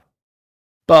hand. Yeah.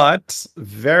 But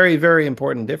very, very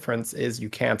important difference is you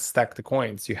can't stack the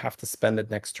coins. You have to spend it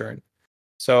next turn.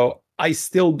 So I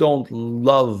still don't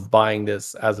love buying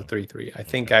this as a 3/3. I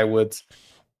think I would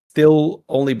still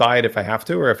only buy it if I have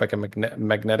to, or if I can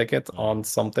magnetic it on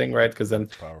something, right? Because then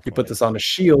you put this on a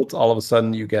shield, all of a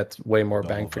sudden you get way more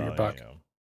bang for your buck.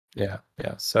 Yeah.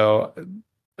 So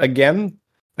again,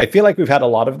 I feel like we've had a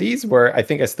lot of these where I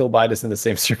think I still buy this in the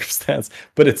same circumstance,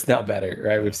 but it's not better,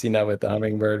 right? We've seen that with the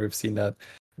hummingbird, we've seen that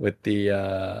with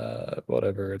the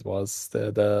whatever it was,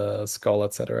 the skull,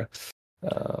 etc.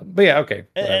 But yeah, okay.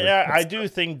 I do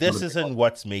think this isn't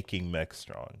what's making mech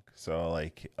strong. So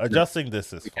like adjusting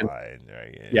this is fine,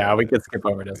 right? Yeah, we could skip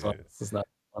over this one. This is not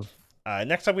fun.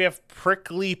 Next up we have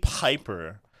Prickly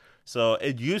Piper. So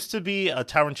it used to be a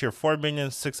Tavern Tier 4 minion,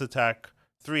 6 attack,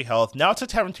 3 health. Now it's a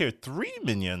Tavern Tier 3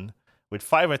 minion with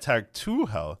 5 attack, 2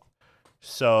 health.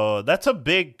 So that's a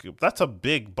big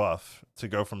buff to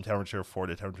go from temperature 4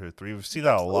 to temperature 3. We've seen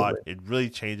that a lot. It really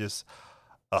changes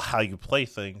how you play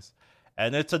things.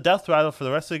 And it's a death rattle for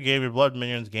the rest of the game. Your blood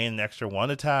minions gain an extra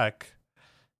 1 attack.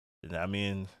 And I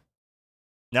mean,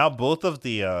 now both of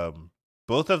the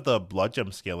blood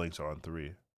gem scalings are on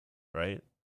 3, right?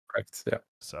 Correct. Yeah.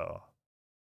 So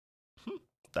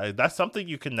that's something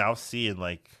you can now see in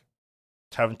like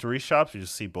Tavern 3 shops. You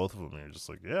just see both of them and you're just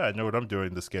like, yeah, I know what I'm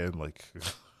doing this game. Like,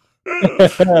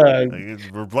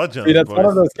 we're blood gems. That's one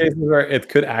of those cases where it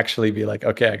could actually be like,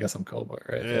 okay, I guess I'm Cold War,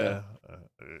 right? Yeah.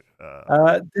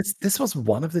 This was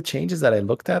one of the changes that I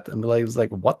looked at and I was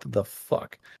like, what the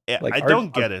fuck? Yeah, like, I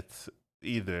don't get it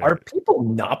either. Are people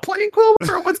not playing Quill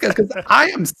War? What's good? Because I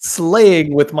am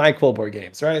slaying with my Quill War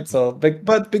games, right? So,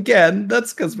 but again,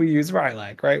 that's because we use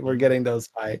Rylac, right? We're getting those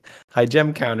high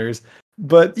gem counters.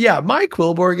 But yeah, my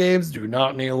Quill War games do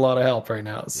not need a lot of help right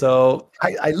now. So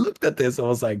I looked at this and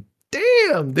was like,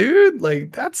 damn, dude,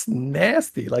 like that's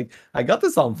nasty. Like I got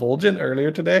this on Vol'jin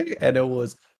earlier today, and it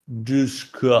was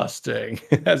disgusting,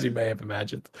 as you may have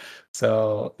imagined.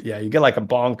 So yeah, you get like a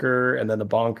bonker, and then the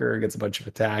bonker gets a bunch of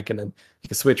attack, and then you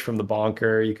can switch from the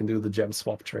bonker. You can do the gem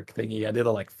swap trick thingy. I did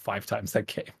it like 5 times that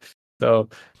game. So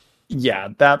yeah,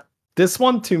 this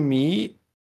one to me,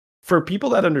 for people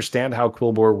that understand how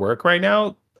Quillbore work right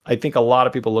now, I think a lot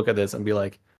of people look at this and be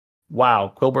like,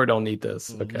 wow, Quillbore don't need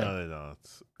this. Okay. No, they don't.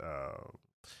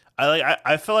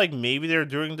 I feel like maybe they're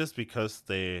doing this because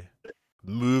they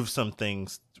move some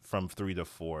things from 3 to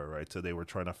 4, right? So they were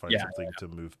trying to find something to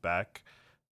move back.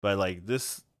 But like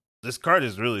this card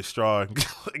is really strong.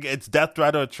 Like, it's Death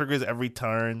Rattle, it triggers every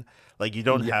turn. Like you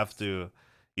don't have to.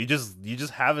 You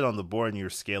just have it on the board and you're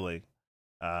scaling.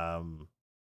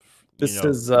 This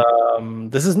is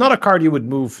not a card you would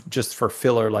move just for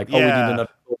filler. Like, we need another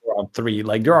on 3.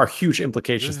 Like, there are huge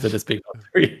implications to this being on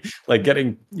 3. Like,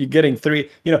 getting 3.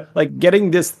 Like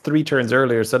getting this 3 turns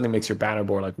earlier suddenly makes your banner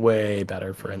board like way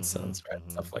better, for instance, right?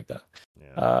 Stuff like that.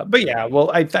 Yeah. But yeah,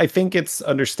 well, I think it's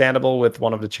understandable with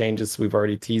one of the changes we've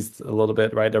already teased a little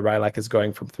bit, right? The Rylac is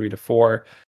going from 3 to 4.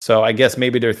 So I guess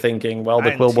maybe they're thinking, well,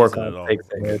 the Quillbore takes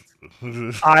a hit.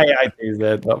 I teased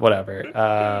it, but whatever.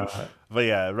 But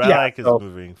yeah, Rylac is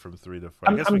moving from 3 to 4.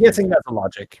 I'm guessing that's a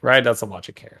logic, right? That's a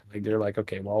logic here. Like they're like,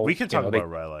 okay, well, we can talk about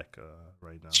Rylac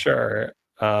right now. Sure.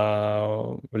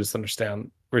 We just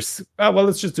understand. Let's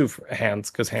just do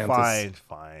hands because hands.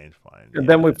 Fine. And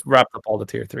then we've wrapped up all the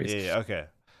tier 3s. Yeah. Okay.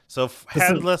 So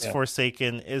handless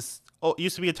Forsaken used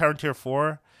to be a Tavern tier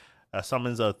 4.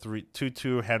 Summons a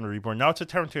 2/2 hand reborn. Now it's a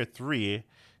Tavern tier 3,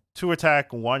 2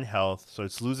 attack, 1 health. So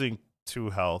it's losing 2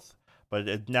 health.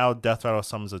 But now Death Rattle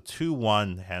summons a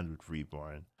 2/1 hand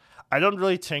reborn. I don't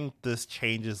really think this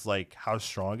changes like how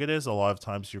strong it is. A lot of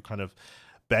times you're kind of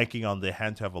banking on the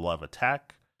hand to have a lot of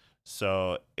attack.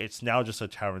 So it's now just a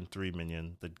Tavern 3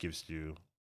 minion that gives you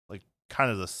like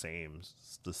kind of the same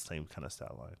kind of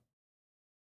stat line.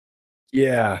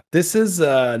 Yeah, this is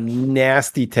a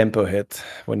nasty tempo hit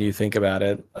when you think about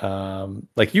it.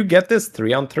 Like you get this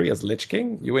 3-on-3 as Lich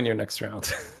King, you win your next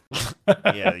round.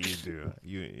 Yeah, you do.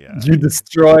 You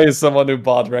destroy someone who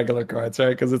bought regular cards, right?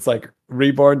 Because it's like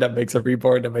reborn that makes a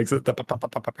reborn that makes it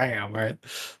bam, right?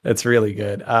 It's really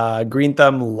good. Green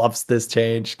Thumb loves this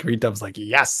change. Green Thumb's like,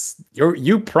 yes,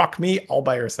 you proc me all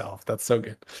by yourself. That's so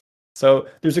good. So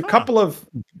there's a couple of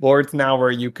boards now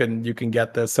where you can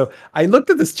get this. So I looked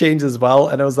at this change as well,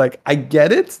 and I was like, I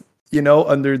get it,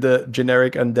 under the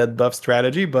generic undead buff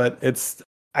strategy, but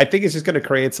I think it's just going to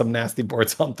create some nasty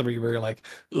boards on 3 where you're like,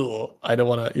 oh, I don't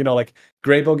want to, like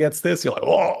Graybo gets this, you're like,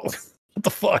 whoa, what the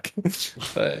fuck?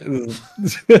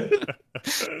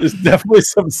 There's definitely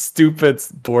some stupid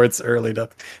boards early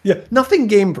that, nothing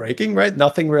game breaking, right?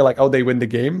 Nothing where like, oh, they win the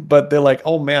game, but they're like,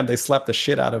 oh man, they slapped the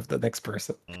shit out of the next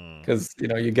person because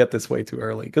you get this way too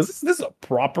early because this is a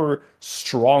proper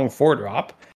strong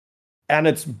 4-drop. And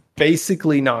it's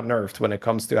basically not nerfed when it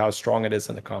comes to how strong it is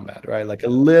in the combat, right? Like a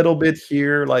little bit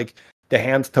here, like the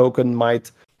hand token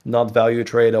might not value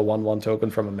trade a 1/1 token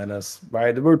from a menace,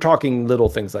 right? We're talking little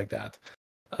things like that.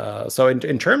 So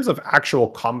in terms of actual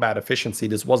combat efficiency,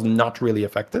 this was not really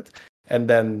affected. And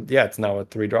then, it's now a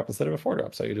 3-drop instead of a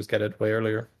 4-drop. So you just get it way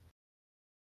earlier.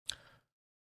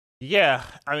 Yeah,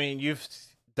 I mean,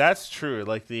 that's true.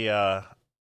 Like the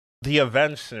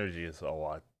Avenge synergy is a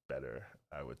lot better,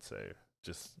 I would say.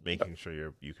 Just making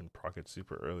sure you can proc it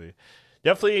super early.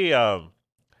 Definitely,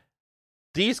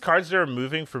 these cards that are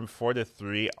moving from 4 to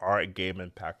 3 are game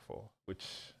impactful, which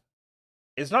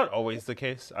is not always the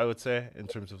case, I would say, in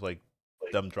terms of like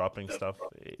them dropping stuff.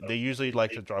 They usually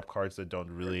like to drop cards that don't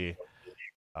really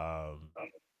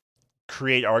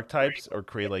create archetypes or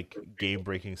create like game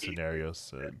breaking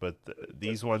scenarios. But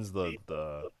these ones,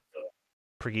 the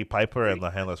Pricky Piper and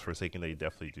the Handless Forsaken, they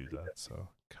definitely do that. So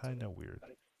kind of weird.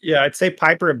 Yeah, I'd say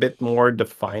Piper a bit more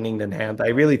defining than Hand. I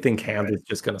really think Hand is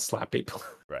just gonna slap people.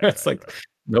 It's like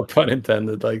no pun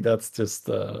intended. Like that's just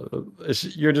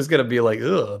you're just gonna be like,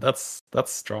 ugh, that's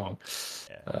strong.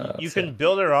 Yeah. You can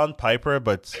build around Piper,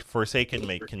 but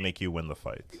Forsaken can make you win the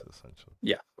fight essentially.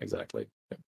 Yeah, exactly.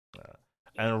 Yeah.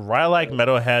 And Rylak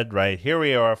Meadowhead, right here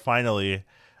we are finally.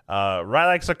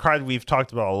 Rylak's a card we've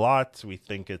talked about a lot. We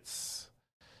think it's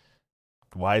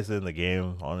why is it in the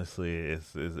game? Honestly,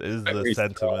 is the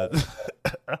sentiment.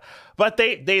 But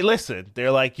they listen.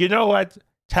 They're like, you know what?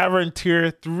 Tavern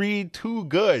tier 3 too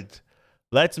good.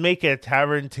 Let's make it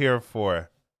Tavern tier 4.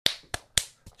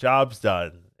 Job's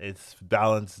done. It's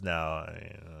balanced now.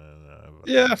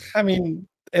 Yeah, I mean,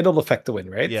 it'll affect the win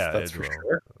rates. Yeah, that's for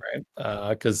sure, right?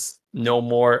 Because no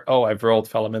more. Oh, I've rolled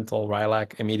Elemental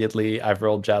Rylak immediately. I've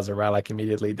rolled Jazzer Rylak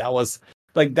immediately. That was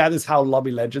like that is how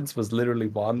Lobby Legends was literally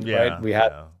won. Right? We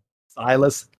had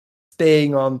Silas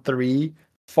staying on 3,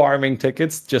 farming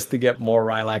tickets just to get more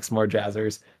Rylaks, more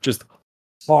Jazzers, just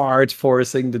hard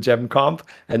forcing the gem comp,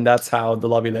 and that's how the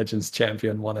Lobby Legends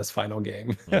champion won his final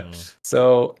game.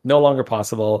 So no longer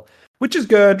possible, which is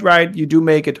good, right? You do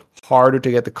make it harder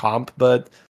to get the comp, but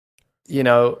you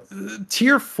know,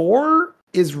 tier 4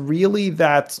 is really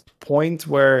that point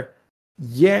where,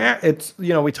 yeah, it's, you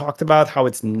know, we talked about how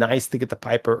it's nice to get the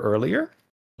Piper earlier,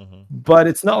 but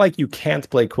it's not like you can't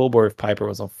play Quillbore if Piper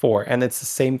was on 4. And it's the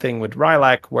same thing with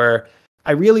Rylak, where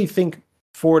I really think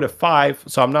 4 to 5,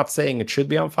 so I'm not saying it should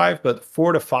be on 5, but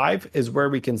 4 to 5 is where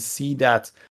we can see that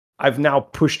I've now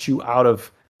pushed you out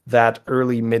of that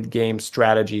early mid-game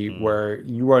strategy where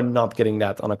you are not getting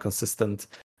that on a consistent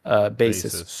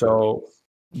basis. So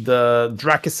the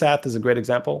Drakasat is a great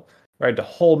example, right? The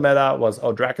whole meta was,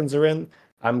 oh, Drakons are in.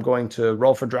 I'm going to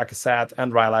roll for Drakasat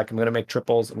and Rylak. I'm going to make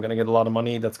triples. I'm going to get a lot of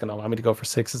money. That's going to allow me to go for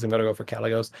 6s. I'm going to go for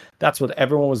Caligos. That's what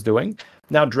everyone was doing.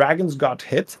 Now, Dragons got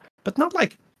hit, but not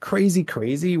like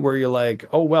crazy where you're like,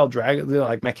 oh, well,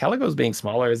 like my Caligos being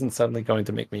smaller isn't suddenly going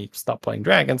to make me stop playing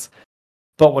Dragons.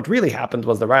 But what really happened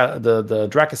was the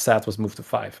Drakasat was moved to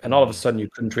 5, and all of a sudden you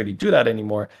couldn't really do that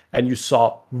anymore, and you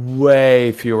saw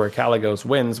way fewer Caligos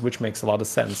wins, which makes a lot of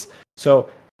sense. So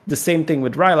the same thing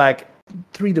with Rylak,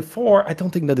 3 to 4. I don't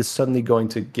think that is suddenly going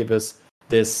to give us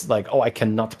this like, oh, I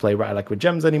cannot play Rylak with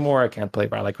gems anymore. I can't play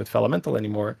Rylak with Elemental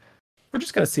anymore. We're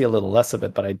just going to see a little less of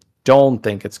it, but I don't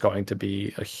think it's going to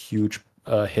be a huge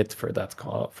hit for that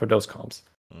for those comps.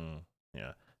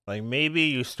 Yeah, like maybe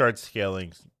you start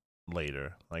scaling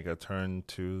later, like a turn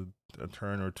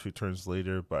or 2 turns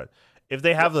later, but if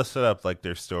they have the setup, like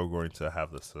they're still going to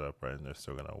have the setup, right, and they're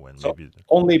still going to win. So maybe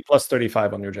only plus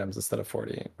 35 on your gems instead of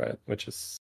 40, right, which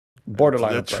is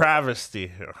borderline the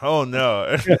travesty. Oh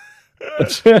no.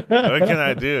 What can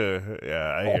I do?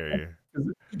 Yeah, I hear you.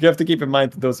 You have to keep in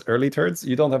mind those early turns,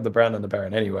 you don't have the Brand and the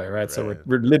Baron anyway, right? So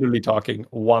we're literally talking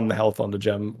 1 health on the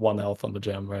gem, 1 health on the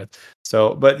gem, right?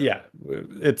 So, but yeah,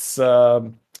 it's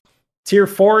tier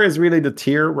 4 is really the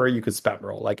tier where you could spam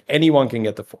roll. Like anyone can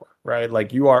get the 4, right?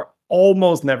 Like you are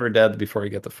almost never dead before you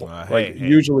get the 4.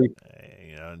 Usually,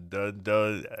 you know,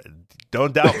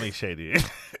 don't doubt me, Shady.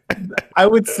 I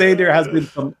would say there has been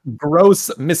some gross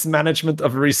mismanagement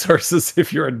of resources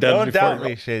if you're dead. Don't doubt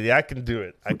me, Shady. I can do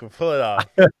it. I can pull it off.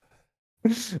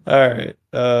 All right.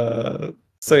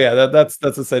 So yeah, that's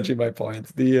essentially my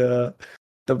point. The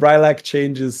Rylak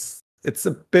changes. It's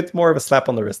a bit more of a slap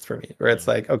on the wrist for me, where it's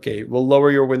like, okay, we'll lower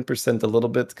your win percent a little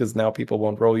bit because now people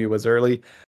won't roll you as early.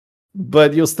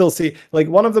 But you'll still see, like,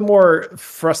 one of the more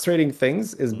frustrating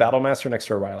things is Battlemaster next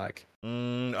to a Rylak.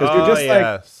 Because you're just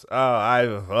yes.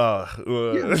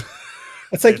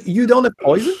 It's like you don't have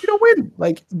poison, you don't win.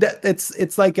 Like that,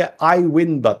 it's like a I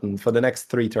win button for the next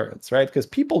 3 turns, right? Because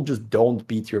people just don't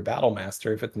beat your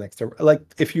Battlemaster if it's next to, like,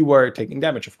 if you were taking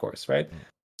damage, of course, right?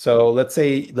 So let's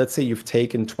say you've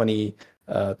taken 20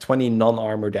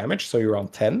 non-armor damage, so you're on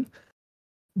 10.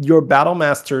 Your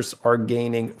Battlemasters are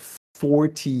gaining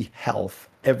 40 health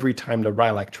every time the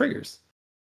Rylak triggers.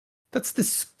 That's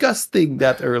disgusting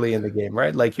that early in the game,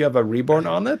 right? Like you have a Reborn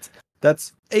on it,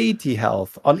 that's 80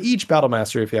 health on each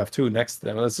Battlemaster if you have 2 next to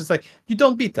them. And it's just like, you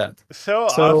don't beat that. So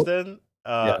often,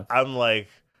 I'm like,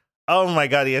 oh my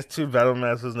god, he has 2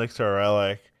 Battlemasters next to a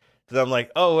Rylak. Then I'm like,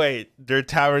 oh wait, they're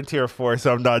Tavern tier 4,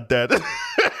 so I'm not dead.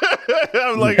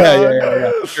 I'm like,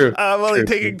 yeah. True, I'm only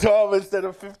taking 12 instead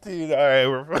of 15. All right,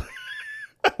 we're fine.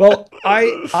 Well,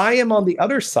 I am on the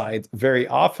other side very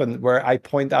often where I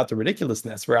point out the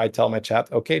ridiculousness, where I tell my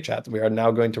chat, okay, chat, we are now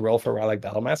going to roll for Rhyhlik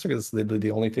Battlemaster because it's literally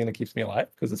the only thing that keeps me alive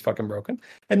because it's fucking broken.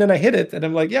 And then I hit it and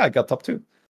I'm like, yeah, I got top 2.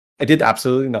 I did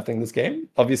absolutely nothing this game.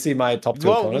 Obviously, my top 2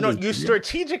 Well, opponent you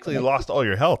strategically lost all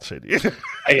your health, Shady.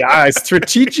 yeah,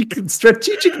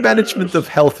 strategic management of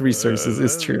health resources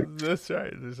is true. That's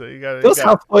right. So Those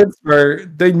health points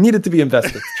they needed to be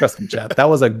invested. Trust me, chat. That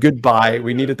was a good buy.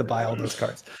 We needed to buy all those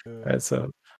cards. Right,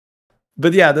 so,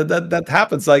 but yeah, that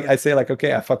happens. Like I say, like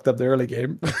okay, I fucked up the early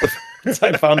game. So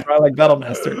I found Rhyhlik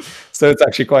Battlemaster, so it's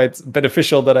actually quite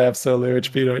beneficial that I have so low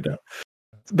HP right now.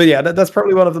 But yeah, that's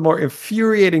probably one of the more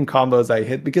infuriating combos I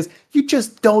hit because you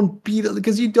just don't beat it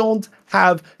because you don't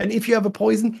have, and if you have a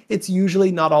poison, it's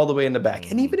usually not all the way in the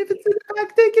back. And even if it's in the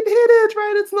back, they can hit it,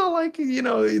 right? It's not like,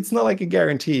 it's not like a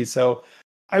guarantee. So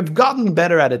I've gotten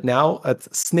better at it now, at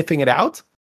sniffing it out.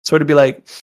 Sort of be like,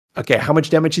 okay, how much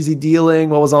damage is he dealing?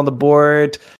 What was on the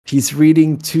board? He's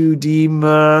reading 2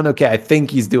 demon. Okay, I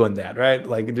think he's doing that, right?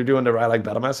 Like they're doing the Rhyhlik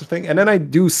Battlemaster thing. And then I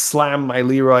do slam my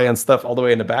Leroy and stuff all the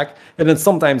way in the back. And then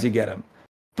sometimes you get him.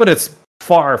 But it's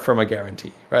far from a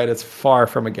guarantee, right? It's far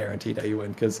from a guarantee that you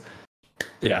win because,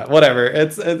 yeah, whatever.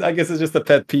 I guess it's just a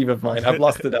pet peeve of mine. I've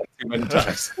lost it out too many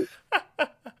times.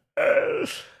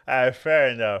 Fair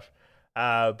enough.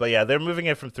 But yeah, they're moving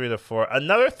it from 3 to 4.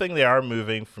 Another thing they are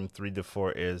moving from 3 to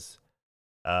 4 is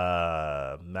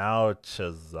Malchazar.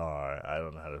 I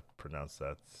don't know how to pronounce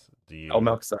that.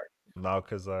 Malchazar.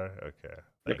 Malchazar? Okay.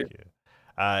 Thank you.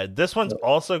 This one's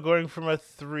also going from a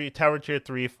Tower Tier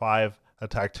 3, 5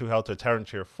 attack 2 health to Tower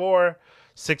Tier 4,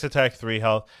 6 attack 3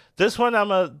 health. This one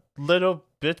I'm a little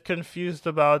bit confused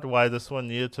about why this one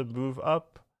needed to move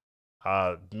up.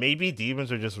 Maybe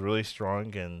demons are just really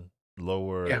strong and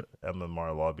lower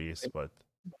MMR lobbies, but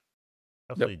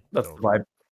definitely that's the vibe.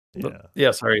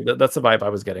 Sorry, that's the vibe I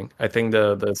was getting. I think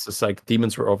this is like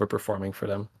demons were overperforming for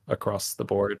them across the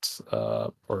board,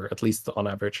 or at least on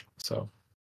average. So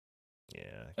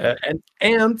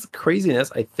and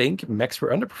craziness, I think mechs were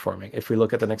underperforming if we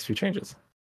look at the next few changes,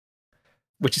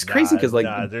 which is crazy because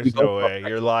there's no way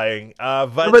you're lying.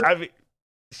 But I mean,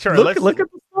 sure. Let's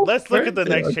look at the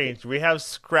next change. We have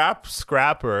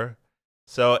Scrapper.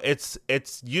 So it's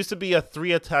used to be a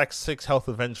 3 attack 6 health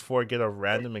avenge 4 get a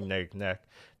random magnetic neck.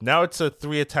 Now it's a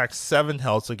 3 attack 7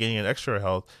 health, so getting an extra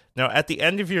health. Now at the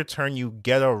end of your turn you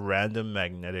get a random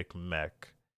magnetic mech.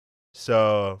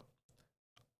 So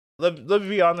let me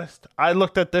be honest. I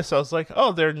looked at this, I was like,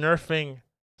 oh, they're nerfing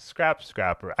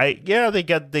Scrapper. They get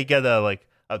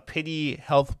a pity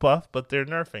health buff, but they're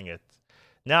nerfing it.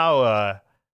 Now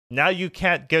you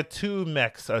can't get 2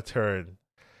 mechs a turn.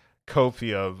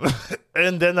 Copium.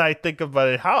 And then I think about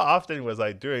it, how often was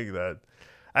I doing that?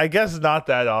 I guess not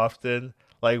that often.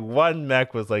 Like 1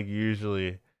 mech was like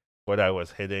usually what I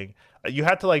was hitting. You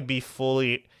had to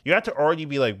already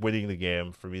be like winning the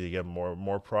game for me to get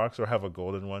more procs or have a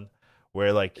golden one where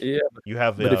you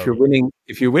have but if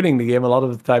you're winning the game, a lot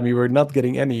of the time you were not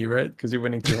getting any, right? Because you're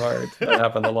winning too hard. That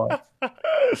happened a lot.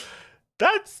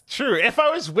 That's true. If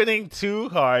I was winning too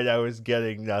hard, I was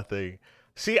getting nothing.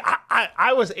 See,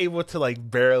 I was able to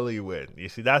like barely win. You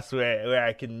see, that's where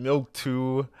I can milk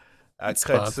 2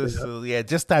 consistently. Yeah,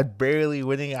 just that barely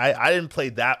winning. I didn't play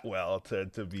that well to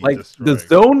be like destroying. The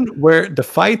zone where the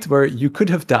fight where you could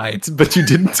have died, but you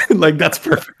didn't. Like that's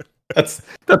perfect. That's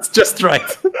just right.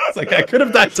 It's like I could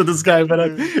have died to this guy, but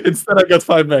instead I got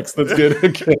 5 mechs. That's good.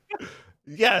 Okay.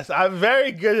 Yes, I'm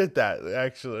very good at that.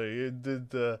 Actually, you did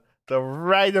the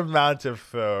right amount of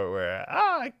where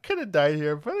I could have died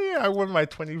here, but yeah, I won my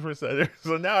 20%,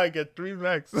 so now I get 3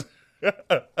 mechs.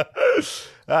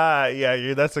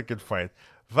 That's a good point.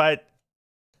 But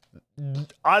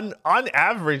on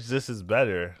average, this is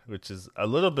better, which is a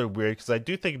little bit weird because I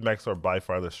do think mechs are by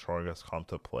far the strongest comp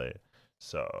to play.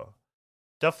 So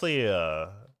definitely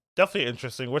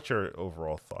interesting. What's your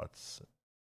overall thoughts?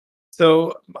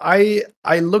 So I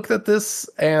looked at this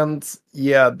and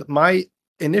my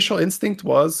initial instinct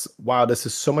was, wow, this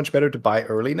is so much better to buy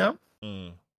early now.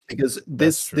 Because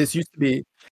this used to be,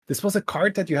 this was a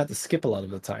card that you had to skip a lot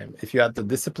of the time. If you had the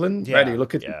discipline, right? You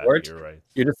look at the board,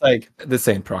 you're just like, this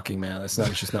ain't proccing, man. It's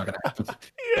just not gonna happen.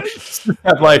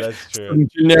 Have like some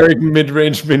generic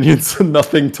mid-range minions and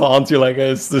nothing taunt. You're like,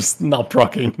 it's just not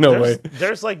proccing. No way.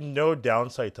 There's like no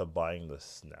downside to buying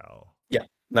this now. Yeah.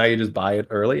 Now you just buy it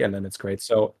early and then it's great.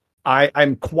 So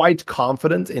I'm quite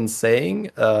confident in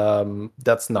saying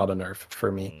that's not a nerf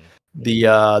for me.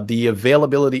 The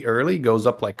availability early goes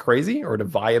up like crazy, or the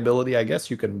viability, I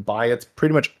guess. You can buy it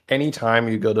pretty much any time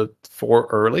you go to 4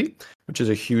 early, which is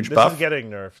a huge buff. This is getting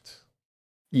nerfed.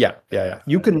 Yeah.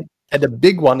 You can, and the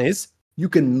big one is You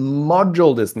can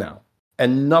module this now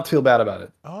and not feel bad about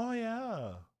it. Oh,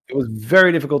 yeah. It was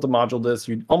very difficult to module this.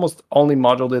 You almost only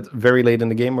moduled it very late in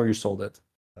the game where you sold it.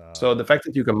 So the fact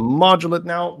that you can module it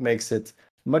now makes it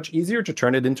much easier to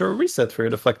turn it into a reset for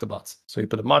your deflectobots. So you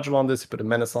put a module on this, you put a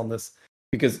menace on this,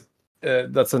 because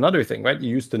that's another thing, right? You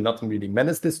used to not really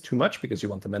menace this too much because you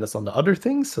want the menace on the other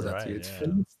things, so that it's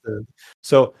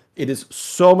so it is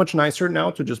so much nicer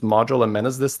now to just module and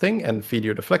menace this thing and feed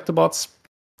your deflectobots.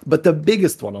 But the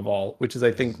biggest one of all, which is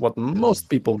I think what most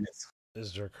people miss,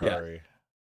 is Drakari.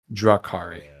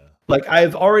 Drakari. Like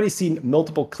I've already seen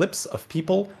multiple clips of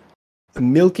people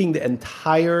milking the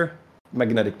entire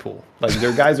magnetic pool. Like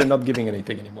their guys are not giving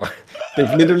anything anymore.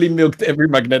 They've literally milked every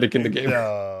magnetic in the game.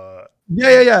 Yeah.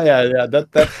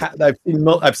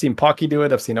 I've seen Pocky do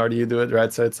it. I've seen RDU do it.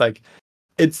 Right. So it's like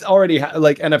it's already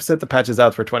and I've set the patches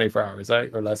out for 24 hours, right,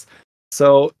 or less.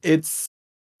 So it's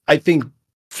I think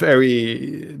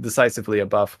very decisively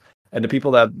above. And the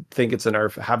people that think it's a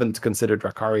nerf haven't considered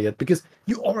Drakari yet, because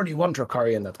you already want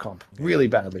Drakari in that comp really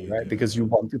badly, right? Because you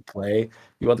want to play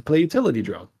utility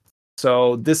drone.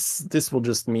 So this will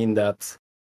just mean that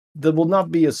there will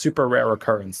not be a super rare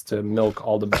occurrence to milk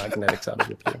all the magnetics out of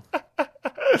your pool.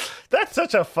 That's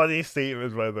such a funny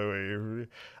statement, by the way.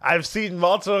 I've seen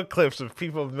multiple clips of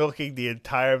people milking the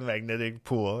entire magnetic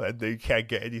pool and they can't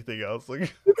get anything else.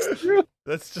 Like,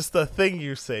 that's just a thing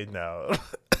you say now.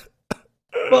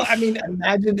 Well, I mean,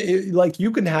 imagine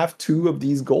you can have 2 of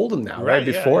these golden now, right?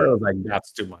 Before it was like,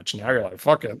 that's too much. Now you're like,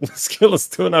 fuck it, let's kill us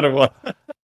to another one.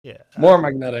 More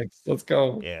magnetics. Let's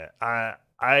go. Yeah,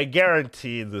 I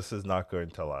guarantee this is not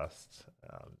going to last.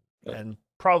 And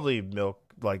probably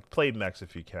play mechs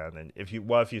if you can, and if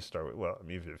you start with,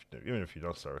 even if you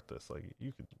don't start with this, like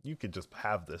you could just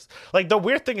have this. Like the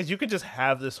weird thing is you could just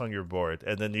have this on your board,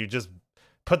 and then you just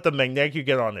put the magnetic you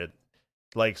get on it.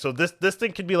 Like so, this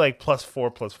thing could be like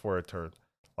 +4/+4 a turn,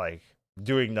 like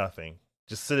doing nothing,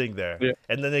 just sitting there,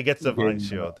 and then it gets Divine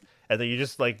Shield, and then you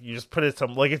just put it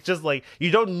some it's just like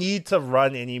you don't need to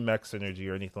run any mech synergy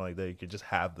or anything like that. You could just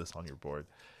have this on your board,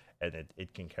 and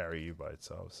it can carry you by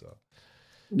itself. So.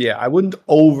 Yeah, I wouldn't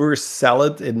oversell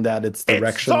it in that it's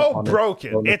direction. It's so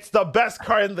broken. It's the best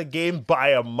card in the game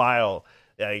by a mile.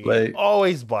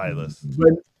 Always buy this.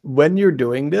 When you're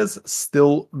doing this,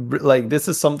 still, this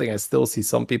is something I still see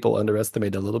some people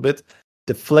underestimate a little bit.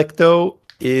 Deflecto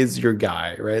is your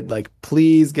guy, right? Like,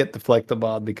 please get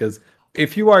Deflectobot, because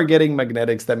if you are getting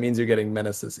magnetics, that means you're getting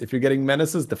menaces. If you're getting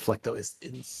menaces, Deflecto is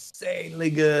insanely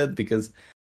good, because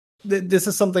this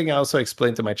is something I also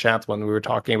explained to my chat when we were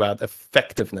talking about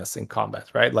effectiveness in combat,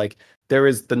 right? Like there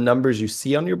is the numbers you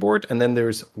see on your board, and then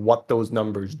there's what those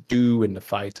numbers do in the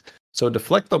fight. So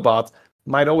Deflectobot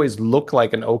might always look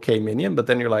like an okay minion, but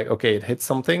then you're like, okay, it hits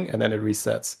something and then it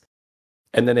resets.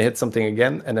 And then it hits something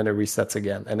again and then it resets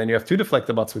again. And then you have 2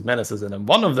 Deflectobots with menaces, and then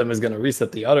one of them is going to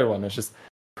reset the other one. It's just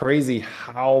crazy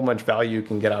how much value you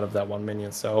can get out of that one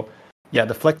minion. So yeah,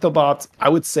 Deflectobot, I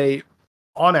would say,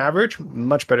 on average,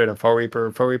 much better than Foe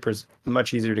Reaper. Foe Reaper is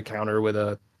much easier to counter with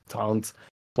a taunt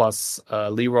plus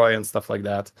Leroy and stuff like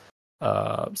that.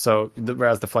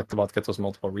 Whereas Deflectobot gets those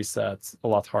multiple resets, a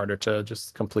lot harder to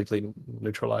just completely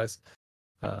neutralize.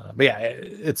 But yeah,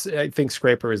 I think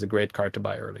Scraper is a great card to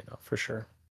buy early now, for sure.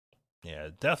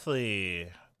 Yeah, definitely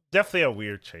a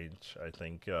weird change. I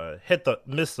think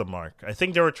missed the mark. I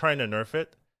think they were trying to nerf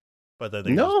it. But I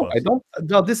don't.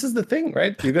 No, this is the thing,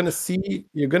 right? You're gonna see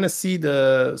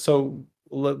the. So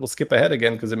we'll skip ahead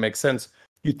again because it makes sense.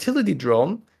 Utility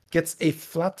drone gets a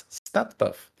flat stat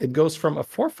buff. It goes from a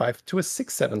 4/5 to a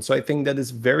 6/7. So I think that is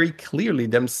very clearly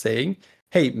them saying,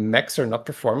 "Hey, mechs are not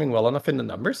performing well enough in the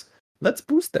numbers. Let's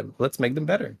boost them. Let's make them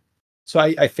better." So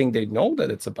I think they know that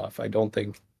it's a buff. I don't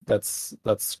think that's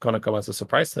gonna come as a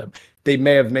surprise to them. They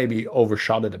may have maybe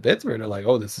overshot it a bit, where they're like,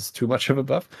 "Oh, this is too much of a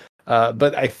buff."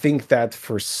 But I think that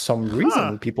for some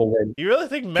reason people were. You really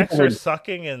think mechs are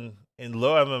sucking in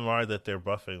low MMR that they're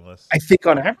buffing this? I think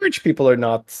on average people are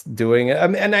not doing it. I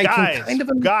mean, and I can kind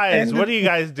of guys, what are you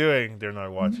guys doing? They're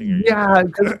not watching your Yeah,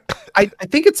 because I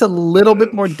think it's a little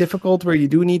bit more difficult, where you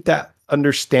do need that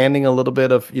understanding a little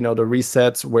bit of the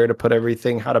resets, where to put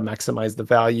everything, how to maximize the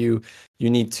value. You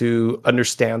need to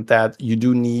understand that you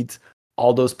do need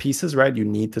all those pieces, right? You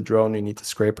need the drone, you need the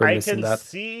scraper, I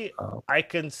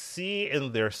can see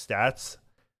in their stats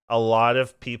a lot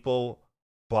of people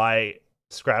buy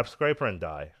scraper and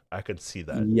die. I could see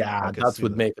that. Yeah, that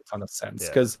would make a ton of sense,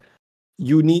 because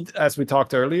you need, as we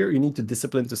talked earlier, you need to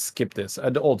discipline to skip this.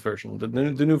 The old version, the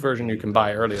new version you can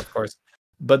buy early, of course,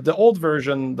 but the old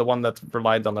version, the one that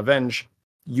relied on Avenge,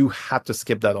 you had to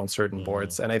skip that on certain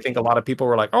boards. And I think a lot of people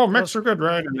were like, "Oh, mechs are good,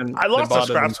 right?" And then I they lost a bought it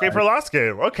scrap and scraper last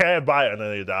game. Okay, I buy it, and then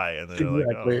they die, and then you're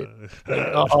like, exactly. Like,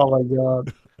 oh. oh my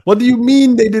god. What do you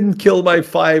mean they didn't kill my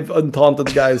 5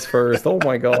 untaunted guys first? Oh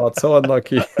my god, so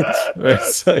unlucky.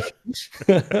 It's like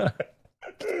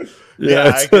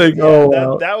it's like, oh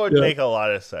wow. That would Yeah. make a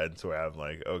lot of sense. Where I'm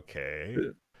like, okay,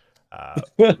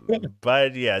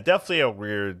 but yeah, definitely a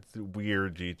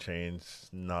weird G change.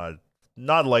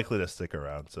 Not likely to stick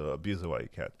around. So abuse it while you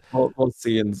can. We'll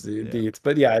see indeed.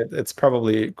 But yeah, it's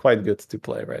probably quite good to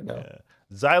play right now. Yeah.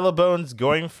 Xylobone's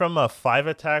going from a 5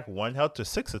 attack, 1 health to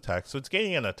 6 attack, so it's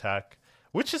gaining an attack,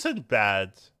 which isn't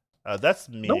bad. That's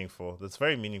meaningful. Nope. That's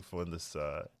very meaningful in this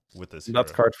with this. That hero.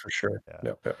 Card for sure.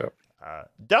 Yeah. Yep.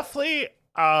 Definitely.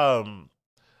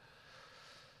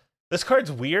 This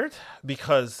card's weird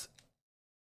because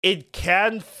it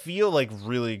can feel like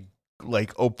really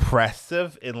like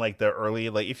oppressive in like the early,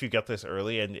 like if you get this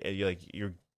early and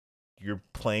you're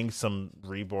playing some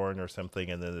Reborn or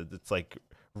something, and then it's like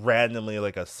randomly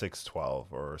like a 6-12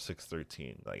 or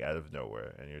 6-13 like out of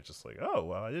nowhere, and you're just like, oh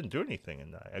well, I didn't do anything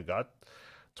and I got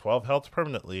 12 health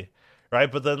permanently,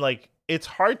 right? But then like it's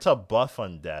hard to buff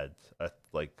undead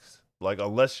like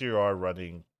unless you are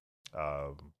running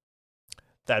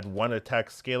that 1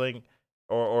 attack scaling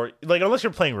or like unless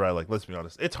you're playing Rylak. Let's be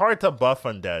honest, it's hard to buff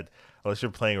undead unless you're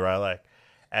playing Rylak.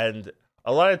 And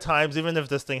a lot of times, even if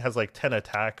this thing has like 10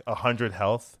 attack, 100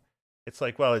 health, it's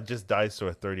like, well, it just dies to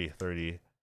a 30-30.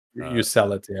 You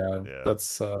sell it, yeah. That's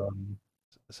so.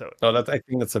 No, I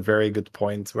think that's a very good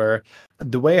point. Where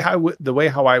the way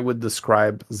how I would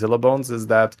describe Zillabones is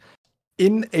that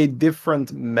in a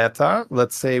different meta,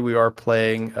 let's say we are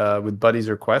playing with buddies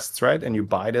or quests, right? And you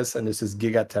buy this, and this is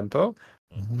Giga Tempo,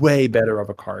 way better of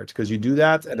a card because you do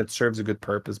that and it serves a good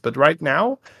purpose. But right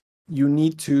now, you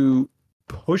need to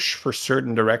push for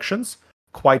certain directions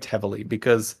quite heavily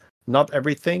because not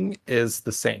everything is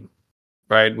the same,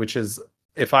 right? Which is,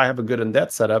 if I have a good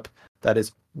undead setup, that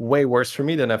is way worse for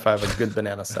me than if I have a good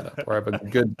banana setup or I have a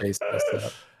good base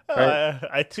setup. Right?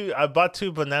 I bought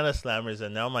 2 banana slammers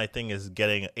and now my thing is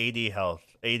getting 80 health,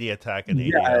 80 attack, and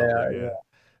 80 health. Yeah.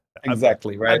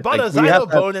 Exactly, right. I bought a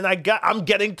Xylobone and I'm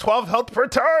getting 12 health per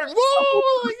turn.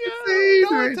 Whoa!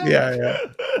 Yeah.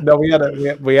 No, we had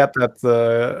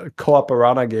that co-op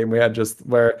Arana game. We had just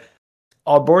where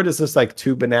our board is just like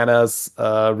 2 bananas,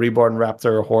 Reborn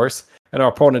Raptor, horse, and our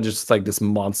opponent is just like this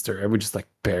monster, and we just like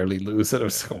barely lose it. I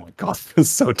was like, oh my god, it's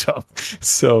so tough.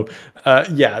 So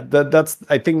that's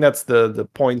I think that's the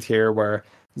point here where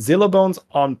Zillabones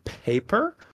on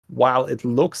paper, while it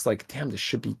looks like, damn, this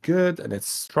should be good and it's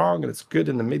strong and it's good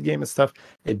in the mid game and stuff,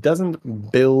 it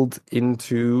doesn't build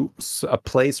into a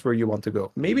place where you want to go.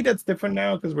 Maybe that's different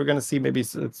now because we're going to see maybe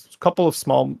it's a couple of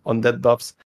small undead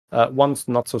buffs, one's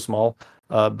not so small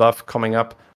buff coming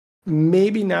up.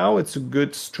 Maybe now it's a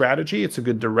good strategy, it's a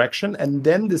good direction, and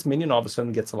then this minion all of a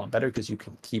sudden gets a lot better because you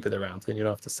can keep it around and you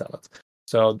don't have to sell it.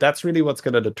 So that's really what's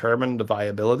going to determine the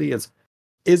viability. Is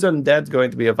undead going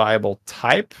to be a viable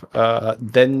type?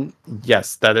 Then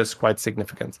yes, that is quite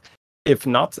significant. If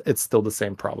not, it's still the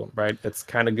same problem, right? It's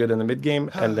kind of good in the mid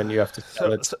game, and then you have to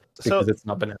sell it because it's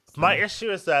not bananas. My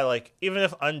issue is that like even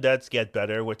if undeads get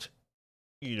better, which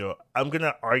I'm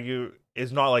gonna argue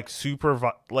is not like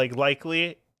super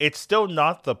likely, it's still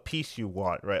not the piece you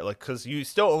want, right? Like because you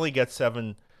still only get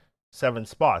seven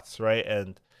spots, right?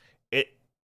 And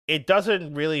it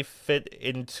doesn't really fit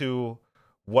into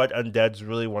what undeads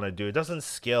really want to do. It doesn't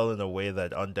scale in a way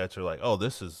that undeads are like, oh,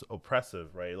 this is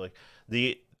oppressive, right? Like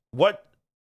the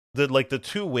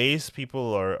 2 ways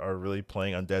people are really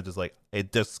playing undeads is like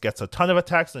it just gets a ton of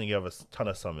attacks and you have a ton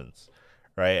of summons,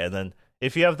 right? And then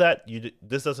if you have that,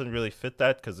 this doesn't really fit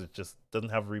that because it just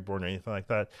doesn't have Reborn or anything like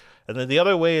that. And then the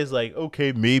other way is like,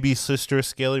 okay, maybe sister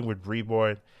scaling with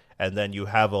Reborn, and then you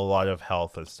have a lot of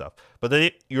health and stuff. But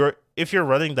then if you're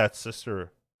running that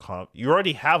sister comp, you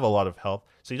already have a lot of health,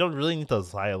 so you don't really need the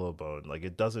Xylobone. Like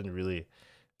it doesn't really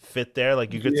fit there.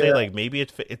 Like you could say like maybe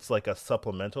it's like a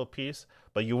supplemental piece,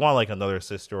 but you want like another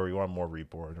sister or you want more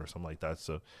Reborn or something like that.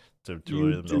 So to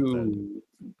really milk that.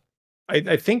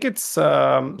 I think it's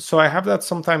so I have that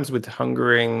sometimes with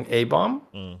Hungering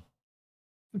A-Bomb.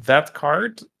 That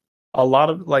card, a lot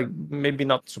of like maybe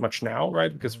not so much now,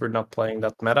 right? Because we're not playing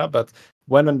that meta, but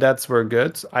when undeads were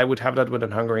good, I would have that with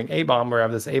an Hungering A-Bomb where I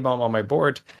have this A-Bomb on my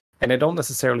board and I don't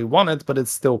necessarily want it, but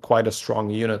it's still quite a strong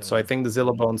unit. So I think the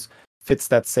Zillabones fits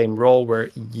that same role where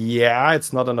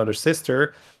it's not another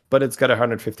sister, but it's got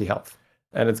 150 health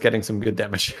and it's getting some good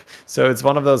damage. So it's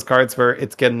one of those cards where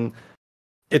it can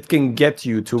it can get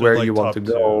you to where like you want top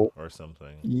to go. or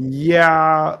something.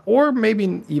 Yeah, or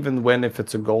maybe even when if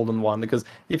it's a golden one, because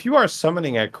if you are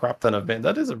summoning a crap ton of min,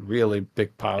 that is a really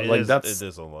big pile. Like It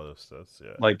is a lot of stuff,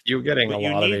 yeah. like you're getting But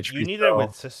a lot of you HP. need it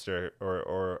with sister,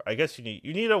 or I guess you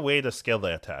need a way to scale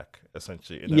the attack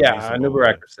essentially in a Yeah, a reasonable way.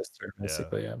 Nubarak sister,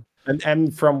 basically, yeah.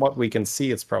 And from what we can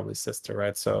see, it's probably sister,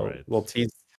 right? So we'll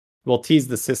tease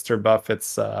the sister buff.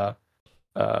 It's now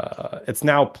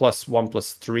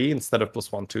 +1/+3 instead of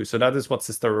 +1/2. So that is what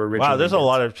sister originally. Wow, there's a did.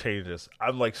 lot of changes.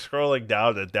 I'm like scrolling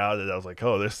down, and I was like,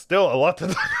 oh, there's still a lot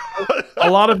to A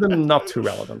lot of them not too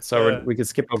relevant, so we can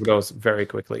skip over those very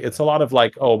quickly. It's a lot of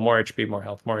like, oh, more HP, more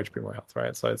health, more HP, more health,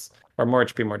 right? So it's or more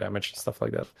HP, more damage, stuff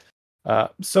like that.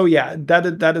 So yeah,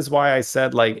 that is why I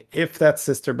said like if that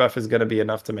sister buff is going to be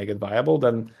enough to make it viable,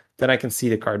 then I can see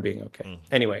the card being okay.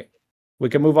 Anyway, we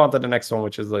can move on to the next one,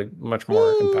 which is like much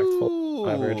more impactful.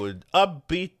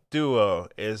 Upbeat Duo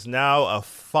is now a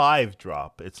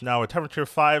 5-drop. It's now a temperature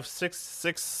 5,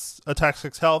 6 attack,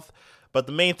 6 health. But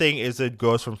the main thing is it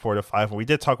goes from 4 to 5. And we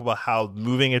did talk about how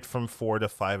moving it from 4 to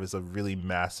 5 is a really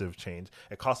massive change.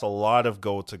 It costs a lot of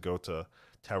gold to go to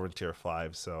Tavern Tier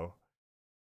 5. So,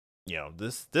 you know,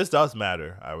 this does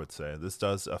matter, I would say. This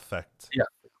does affect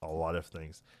a lot of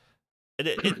things.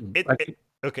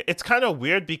 Okay, it's kind of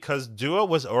weird because Duo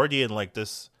was already in like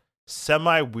this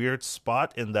semi-weird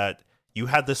spot in that you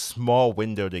had this small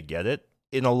window to get it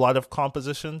in a lot of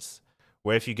compositions,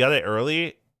 where if you get it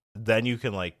early, then you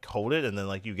can like hold it, and then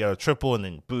like you get a triple, and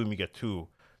then boom, you get two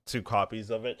copies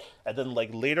of it. And then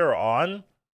like later on,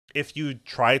 if you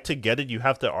try to get it, you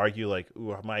have to argue like,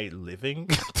 ooh, am I living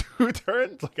 2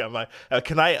 turns? Like,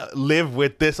 can I live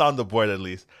with this on the board at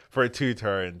least for 2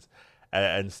 turns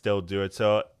and still do it?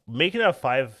 So making it a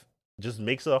 5 just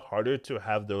makes it harder to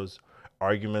have those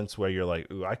arguments where you're like,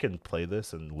 ooh, I can play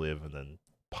this and live and then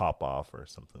pop off or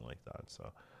something like that.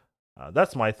 So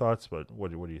that's my thoughts, but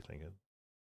what are you thinking?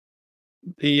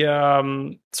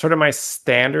 The sort of my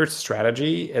standard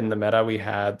strategy in the meta we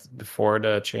had before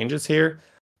the changes here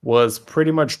was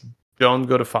pretty much don't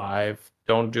go to 5,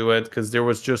 don't do it, because there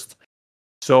was just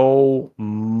so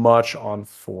much on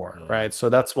 4, right? So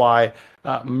that's why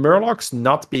Murlocs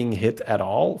not being hit at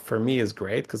all for me is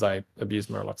great, because I abuse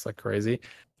Murlocs like crazy.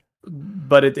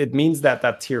 But it means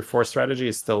that tier 4 strategy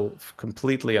is still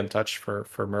completely untouched for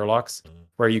Murlocs,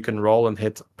 where you can roll and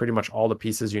hit pretty much all the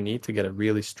pieces you need to get a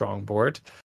really strong board.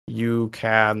 You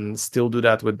can still do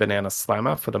that with Banana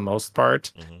Slamma for the most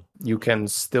part. You can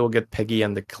still get Peggy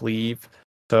and the Cleave.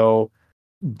 So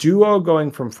Duo going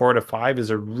from 4 to 5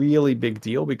 is a really big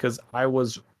deal, because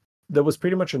there was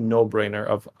pretty much a no-brainer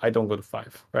of I don't go to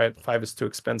 5, right? 5 is too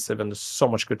expensive and there's so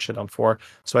much good shit on 4.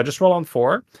 So I just roll on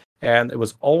 4, and it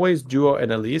was always Duo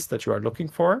and Elise that you are looking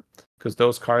for, because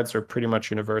those cards are pretty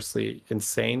much universally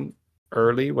insane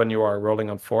early when you are rolling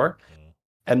on 4.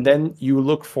 And then you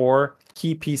look for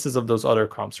key pieces of those other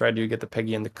comps, right? Do you get the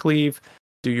Peggy and the Cleave?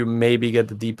 Do you maybe get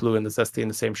the Deep Blue and the Zesty in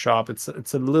the same shop? It's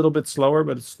a little bit slower,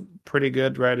 but it's pretty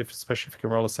good, right? Especially if you can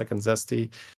roll a second Zesty.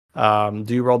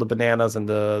 Do you roll the Bananas and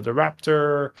the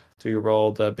Raptor? Do you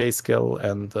roll the Base Skill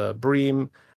and the Bream?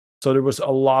 So there was a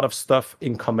lot of stuff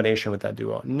in combination with that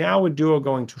Duo. Now with Duo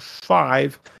going to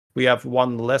 5, we have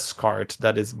one less card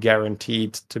that is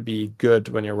guaranteed to be good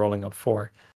when you're rolling on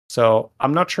 4. So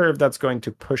I'm not sure if that's going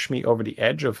to push me over the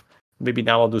edge of maybe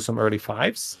now I'll do some early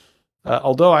 5s.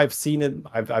 Although I've seen it,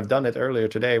 I've done it earlier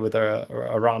today with a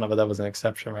Rana, but that was an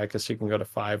exception, right? Because she can go to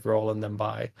 5, roll, and then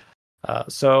buy.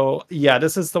 So yeah,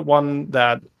 this is the one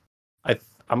that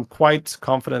I'm quite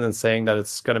confident in saying that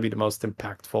it's going to be the most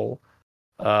impactful,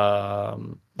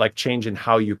 like change in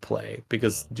how you play,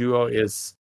 because Duo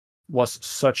was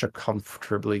such a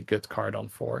comfortably good card on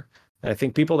 4, and I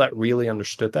think people that really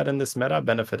understood that in this meta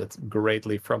benefited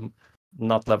greatly from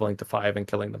not leveling to 5 and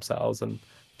killing themselves, and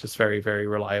just very, very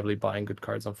reliably buying good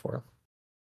cards on 4.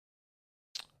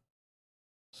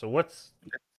 So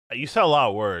you said a lot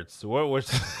of words. So what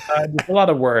was a lot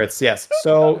of words, yes.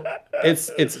 So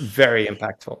it's very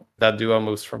impactful that Duo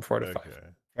moves from 4 to 5.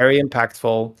 Very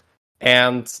impactful.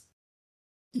 And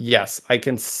yes, I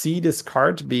can see this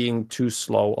card being too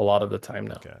slow a lot of the time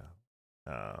now.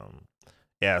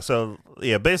 Yeah, so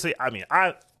yeah, basically, I mean,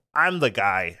 I'm the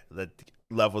guy that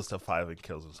levels to 5 and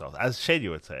kills himself, as Shady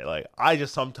would say. Like, I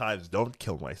just sometimes don't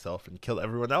kill myself and kill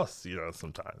everyone else,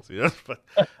 sometimes, but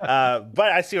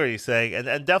I see what you're saying,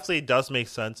 and definitely does make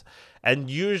sense. And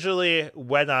usually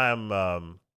when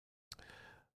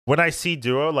when I see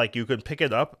Duo, like, you can pick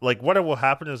it up, like what will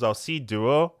happen is I'll see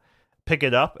Duo, pick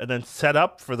it up, and then set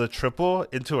up for the triple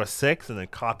into a 6 and then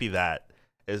copy that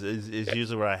is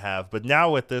usually what I have. But now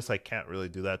with this, I can't really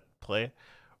do that play.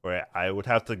 where I would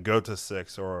have to go to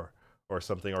 6 or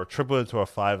something, or triple into a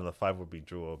 5, and the 5 would be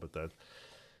dual. But that,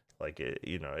 like,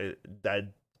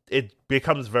 it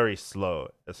becomes very slow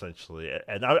essentially,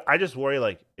 and I just worry,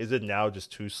 like, is it now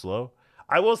just too slow?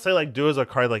 I will say, like, duo is a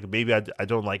card, like, maybe I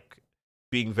don't like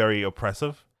being very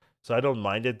oppressive, so I don't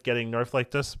mind it getting nerfed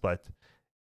like this, but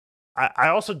I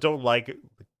also don't like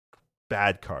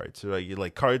bad cards. So,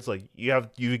 like cards like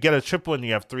you get a triple and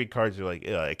you have 3 cards, you're like,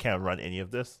 I can't run any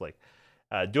of this. Like,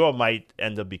 duo might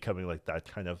end up becoming like that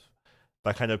kind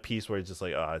of piece where it's just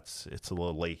like, oh, it's a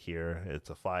little late here. It's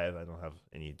a 5. I don't have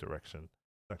any direction.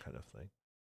 That kind of thing.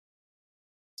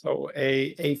 So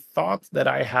a thought that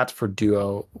I had for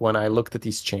duo when I looked at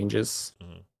these changes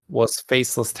was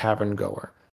Faceless Tavern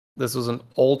Goer. This was an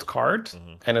old card,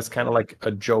 and it's kind of like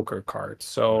a Joker card.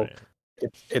 So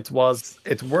it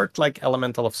worked like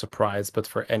Elemental of Surprise, but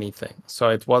for anything. So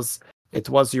it was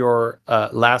your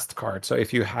last card. So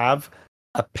if you have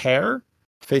a pair,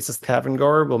 Faceless Tavern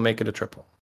Goer will make it a triple.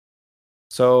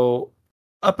 So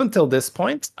up until this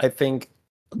point, I think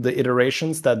the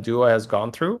iterations that duo has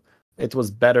gone through, it was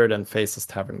better than Faceless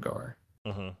Tavern Goer.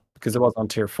 Because it was on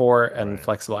tier 4 and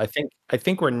flexible. I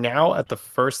think we're now at the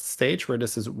first stage where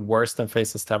this is worse than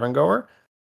Faceless Tavern Goer.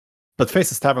 But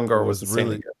Faceless Tavern Goer was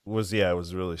really good. It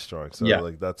was really strong. So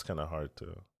like that's kind of hard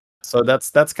to. So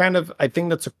that's kind of, I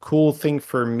think that's a cool thing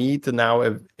for me to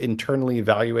now internally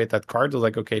evaluate that card.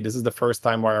 Like, okay, this is the first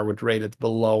time where I would rate it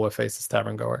below a Faceless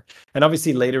Tavern Goer. And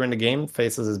obviously later in the game,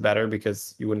 Faceless is better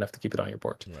because you wouldn't have to keep it on your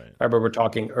board. Right. But we're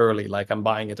talking early, like I'm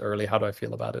buying it early. How do I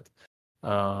feel about it?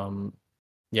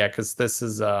 Yeah, because this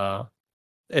is the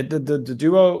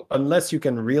duo, unless you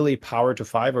can really power to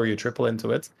 5 or you triple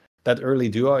into it, that early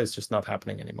duo is just not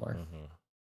happening anymore.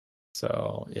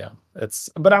 So yeah,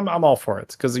 but I'm all for it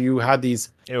because you had these.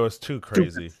 It was too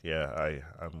crazy. Yeah,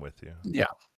 I'm with you. Yeah,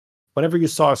 whenever you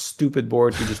saw a stupid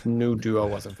board, you just knew duo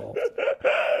was involved.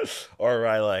 Or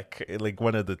I like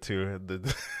one of the two.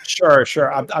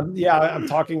 Sure. I'm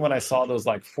talking when I saw those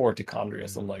like 4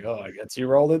 Tichondrius. I'm like, oh, I guess you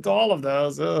rolled into all of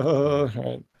those.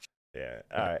 Right. Yeah.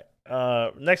 All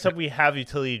right. Next up, we have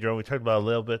Utility Drone. We talked about it a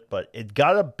little bit, but it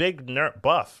got a big nerf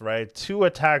buff, right? 2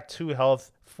 attack, 2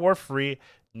 health for free.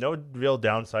 No real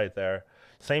downside there.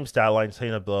 Same stat line,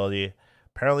 same ability.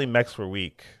 Apparently, mechs were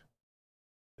weak.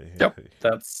 Yep,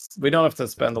 we don't have to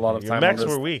spend a lot of time. Your mechs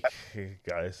were weak,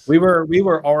 guys. We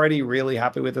were already really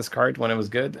happy with this card when it was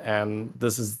good, and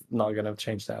this is not going to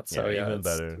change that. So even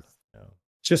better. It's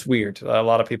just weird. A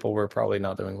lot of people were probably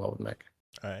not doing well with mech.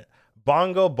 All right,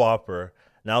 Bongo Bopper.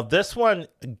 Now this one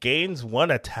gains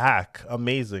 1 attack.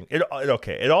 Amazing.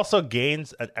 It also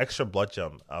gains an extra blood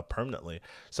gem permanently.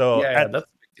 So that's a big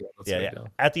deal. That's a big deal.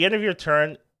 At the end of your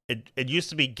turn, it used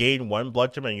to be gain 1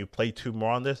 blood gem and you play 2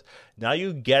 more on this. Now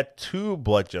you get 2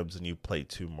 blood gems and you play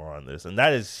 2 more on this, and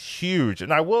that is huge.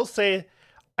 And I will say,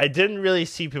 I didn't really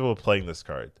see people playing this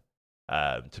card,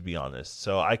 to be honest.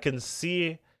 So I can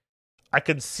see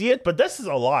it, but this is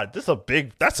a lot.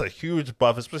 That's a huge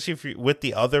buff, especially with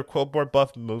the other quote board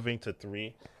buff moving to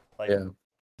 3.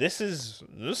 This is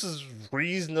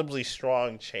reasonably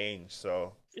strong change.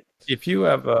 So if you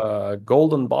have a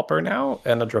golden bopper now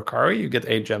and a Drakari, you get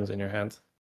 8 gems in your hand.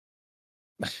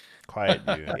 Quiet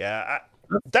you. Yeah.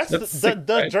 The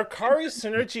Drakari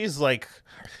synergy is like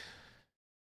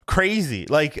crazy.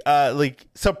 Like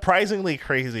surprisingly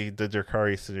crazy, the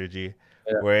Drakari synergy.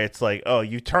 Yeah. Where it's like, oh,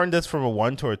 you turned this from a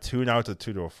 1 to a 2, now it's a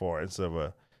 2 to a 4 instead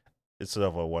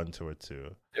of a 1 to a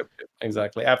 2. Yep,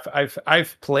 exactly.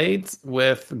 I've played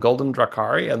with Golden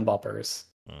Drakari and Boppers,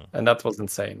 and that was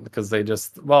insane because they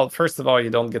just, first of all, you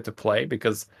don't get to play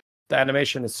because the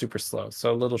animation is super slow.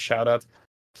 So a little shout out,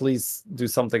 please do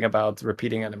something about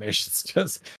repeating animations.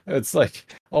 Just it's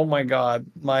like, oh my god,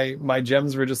 my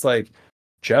gems were just like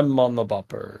gem on the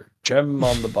bopper, gem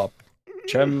on the bopper.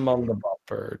 Gem on the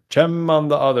bopper, gem on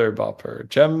the other bopper,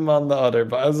 gem on the other.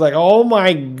 But I was like, oh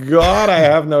my god, I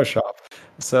have no shop.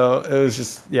 So it was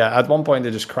just, at one point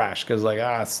it just crashed because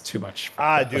it's too much.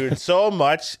 Dude, so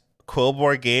much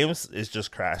Quillboard games is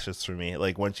just crashes for me.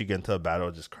 Like once you get into a battle,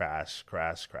 it just crash.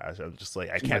 I'm just like,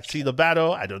 I can't see the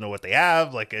battle. I don't know what they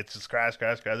have. Like it's just crash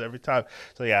every time.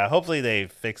 So yeah, hopefully they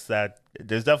fix that.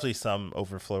 There's definitely some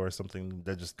overflow or something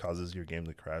that just causes your game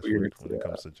to crash when it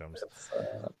comes to gems.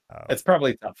 It's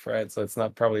probably tough, right? So it's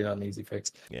probably not an easy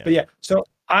fix. But so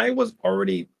I was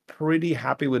already pretty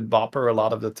happy with Bopper a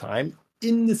lot of the time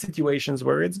in the situations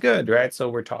where it's good, right? So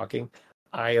we're talking,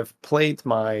 I have played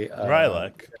my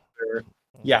Rylak.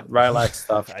 Rylak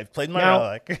stuff. I've played my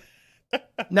Rylak.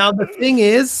 Now the thing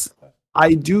is,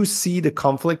 I do see the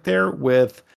conflict there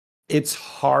with it's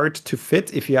hard to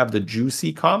fit if you have the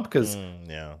juicy comp because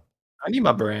I need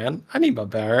my Baran. I need my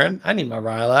Baron. I need my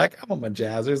Rylak. I want my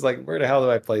Jazzers. Like, where the hell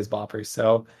do I place Bopper?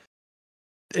 So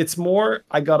it's more,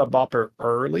 I got a Bopper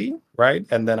early, right?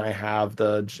 And then I have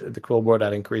the Quill Board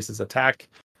that increases attack.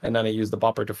 And then I use the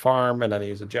Bopper to farm. And then I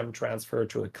use a gem transfer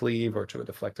to a Cleave or to a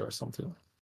Deflector or something.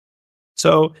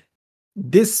 So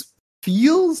this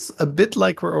feels a bit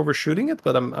like we're overshooting it,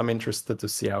 but I'm interested to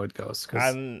see how it goes.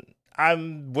 I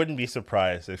wouldn't be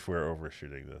surprised if we're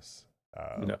overshooting this.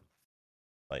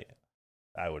 Like,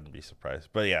 I wouldn't be surprised.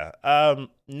 But yeah.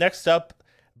 Next up,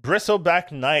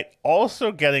 Bristleback Knight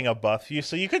also getting a buff.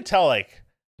 So you could tell, like,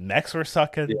 mechs were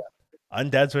sucking,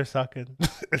 undeads were sucking,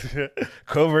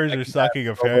 covers were sucking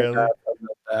apparently.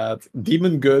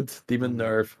 Demon good, demon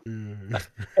nerf.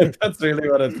 That's really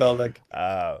what it felt like.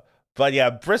 But yeah,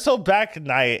 Bristleback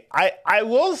Knight. I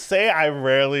will say I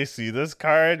rarely see this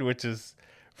card,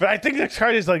 but I think the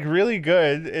card is like really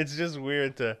good. It's just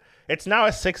weird it's now a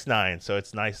 6/9, so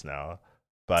it's nice now.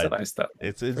 But it's a nice stat.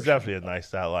 It's definitely a nice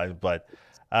stat line. But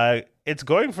it's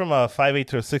going from a 5/8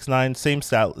 to a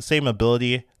 6/9, same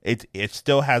ability. It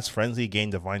still has Frenzy, Gain,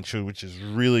 Divine Shield, which is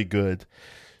really good.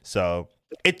 So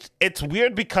it's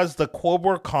weird because the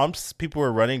Quobor comps people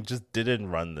were running just didn't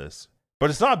run this. But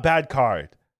it's not a bad card.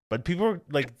 But people were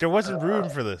like, there wasn't room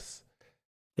for this.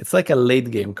 It's like a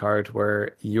late game card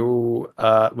where you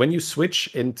when you switch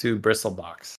into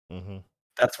Bristleback,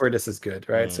 that's where this is good,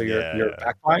 right? So your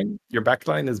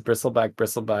backline is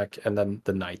Bristleback, and then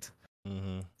the Knight.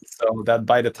 So that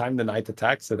by the time the Knight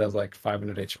attacks, it has like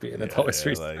 500 HP, and it always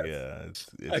resets.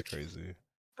 It's crazy.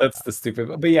 That's the stupid.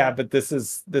 But this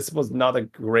was not a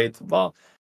great. Well,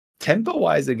 tempo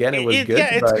wise, again, it was good.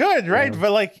 Yeah, it's good, right?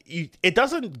 But like, it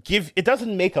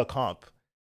doesn't make a comp.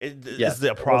 Is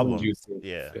the problem?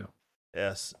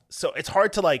 Yes. So it's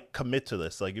hard to like commit to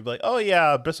this. Like, you'd be like, oh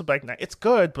yeah, Bristleback Knight, it's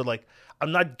good, but like,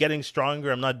 I'm not getting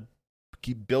stronger. I'm not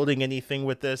keep building anything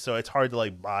with this, so it's hard to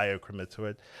like buy or commit to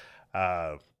it.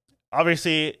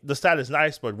 Obviously, the stat is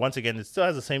nice, but once again, it still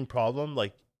has the same problem.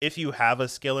 Like, if you have a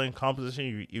scaling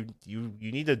composition, you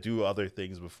need to do other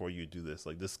things before you do this.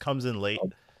 Like, this comes in late.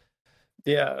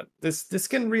 Yeah, this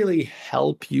can really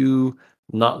help you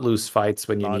not lose fights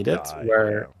when you need it.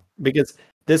 Because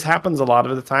this happens a lot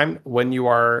of the time when you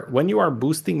are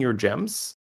boosting your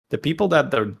gems. The people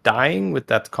that are dying with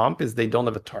that comp is they don't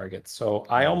have a target. So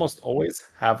I almost always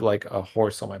have like a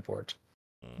horse on my board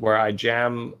where I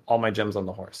jam all my gems on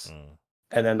the horse.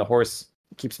 And then the horse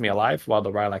keeps me alive while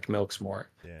the Rylak milks more.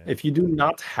 If you do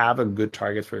not have a good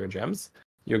target for your gems,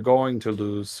 you're going to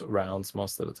lose rounds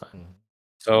most of the time.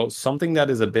 So something that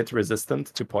is a bit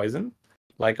resistant to poison,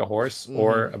 like a horse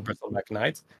or a Bristleback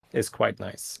Knight, is quite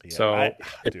nice. So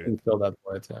it can fill that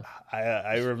void.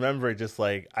 I remember just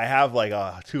like, I have like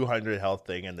a 200 health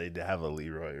thing, and they have a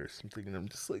Leroy or something, and I'm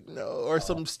just like, no, or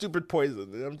some stupid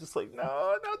poison, and I'm just like,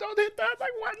 no, don't hit that,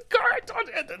 like, one card, don't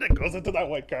hit it, and it goes into that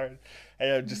one card,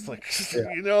 and I'm just like,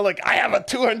 like, I have a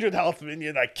 200 health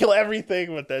minion, I kill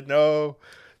everything, but then no,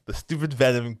 the stupid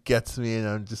venom gets me, and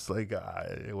I'm just like,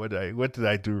 what did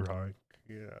I do wrong?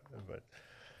 But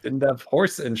didn't have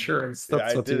horse insurance.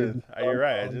 That's what I didn't. You're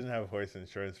right. I didn't have horse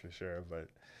insurance for sure, but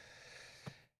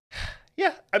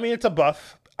yeah, I mean, it's a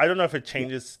buff. I don't know if it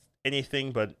changes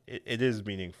anything, but it is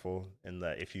meaningful in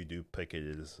that if you do pick it,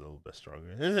 it is a little bit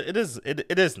stronger. It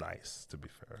is nice, to be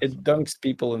fair. It dunks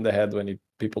people in the head when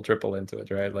people triple into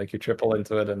it, right? Like, you triple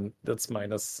into it and that's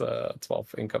minus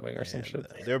 12 incoming or some shit.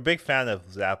 They're a big fan of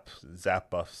zap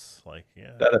buffs, like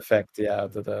that effect,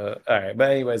 all right. But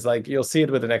anyways, like, you'll see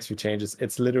it with the next few changes.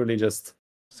 It's literally just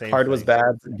card was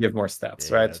bad, give more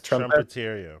stats, right?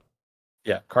 Trumpeterio.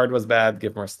 Yeah, card was bad,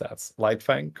 give more stats.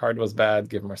 Lightfang, card was bad,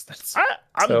 give more stats.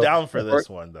 I'm down for this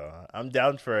one, though. I'm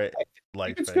down for it.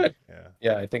 Lightfang. It's good.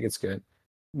 Yeah, I think it's good.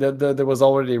 There was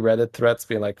already Reddit threads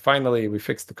being like, finally, we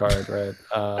fixed the card, right?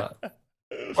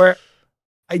 Where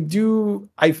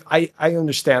I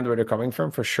understand where they're coming from,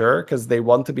 for sure, because they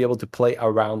want to be able to play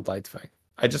around Lightfang.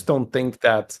 I just don't think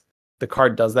that the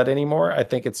card does that anymore. I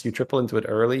think it's you triple into it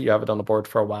early, you have it on the board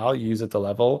for a while, you use it to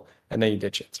level, and then you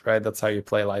ditch it, right? That's how you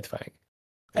play Lightfang.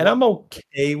 And I'm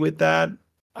okay with that.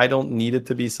 I don't need it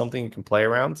to be something you can play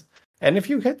around. And if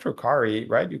you hit Rukari,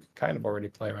 right, you can kind of already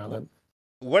play around it.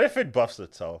 What if it buffs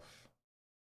itself?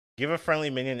 Give a friendly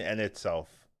minion and itself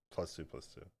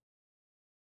 +2/+2.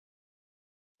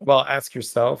 Well, ask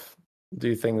yourself, do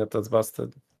you think that's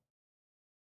busted?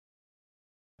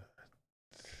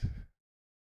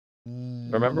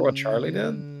 Remember what Charlie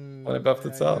did when it buffed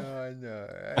itself? I know.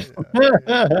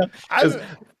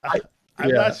 I'm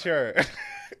not sure.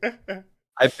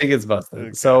 I think it's busted.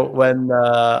 Okay. So when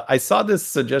I saw this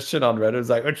suggestion on Reddit, it was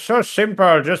like, it's so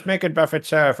simple, just make it buff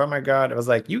itself. Oh my god. I was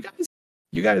like, you guys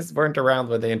You guys weren't around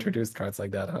when they introduced cards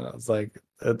like that, huh? It's like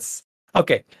it's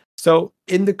okay. So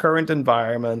in the current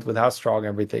environment, with how strong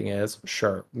everything is,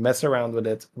 sure, mess around with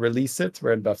it, release it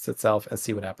where it buffs itself, and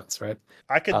see what happens, right?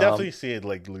 I could Um, definitely see it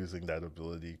like losing that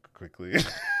ability quickly.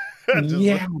 Just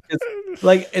yeah, because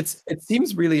like it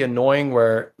seems really annoying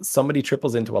where somebody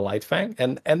triples into a light fang,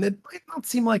 and it might not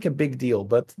seem like a big deal,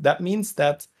 but that means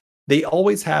that they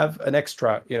always have an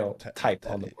extra, type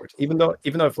on the board. Even though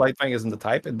if light fang isn't the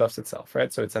type, it buffs itself,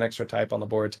 right? So it's an extra type on the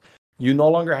board. You no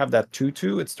longer have that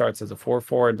 2/2. It starts as a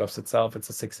 4/4, it buffs itself. It's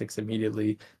a 6/6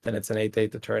 immediately. Then it's an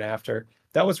 8/8 the turn after.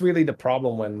 That was really the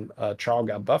problem when Char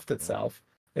got buffed itself.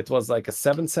 It was like a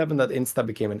 7/7 that insta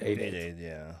became an 8/8. 8/8,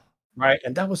 yeah. Right.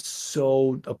 And that was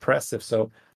so oppressive.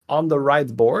 So on the right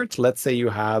board, let's say you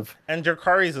have And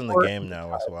Drakari's in the game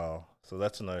now as well. So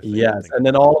that's another thing. yes, and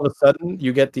then all of a sudden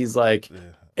you get these like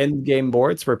end game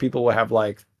boards where people will have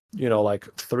like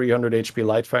 300 HP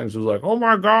light fangs who's like, oh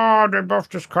my god, they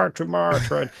buffed this card too much,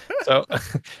 right? So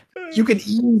you can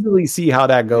easily see how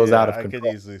that goes out of control. I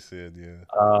could easily see it,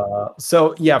 yeah.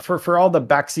 So yeah, for all the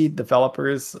backseat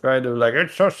developers, right? They're like,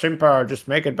 it's so simple, just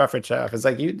make it buff itself. It's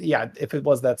like if it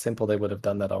was that simple, they would have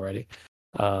done that already.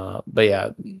 But yeah,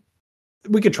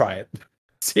 we could try it.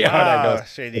 See how that goes.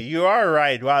 Shady, you are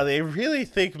right. Wow, they really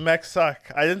think mechs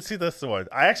suck. I didn't see this one.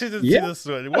 I actually didn't see this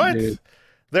one. What? Dude.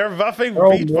 They're buffing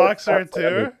Beatboxer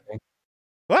too?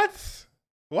 What?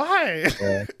 Why?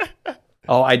 Yeah.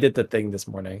 Oh, I did the thing this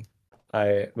morning.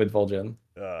 With Vol'jin.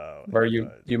 Where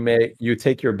you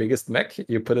take your biggest mech,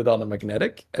 you put it on a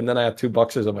magnetic, and then I have 2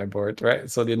 boxers on my board,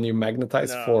 right? So then you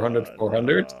magnetize 400,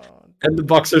 and the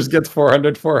boxers get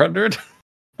 400, 400.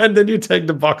 And then you take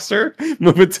the boxer,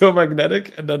 move it to a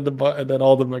magnetic, and then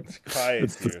all the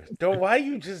why are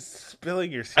you just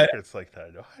spilling your secrets like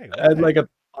that? Why? I had like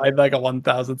a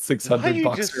 1,600 Why are you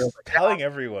boxer. Just telling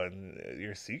everyone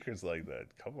your secrets like that?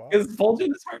 Come on. Because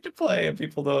Vol'jin is hard to play, and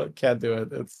people can't do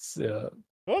it. It's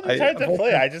Well, it's hard to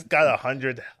play. I just got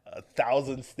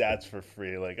 100,000 stats for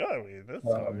free. Like, I mean, that's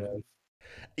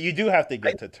you do have to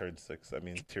get to turn 6. I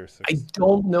mean, tier 6. I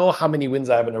don't know how many wins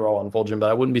I have in a row on Vol'jin, but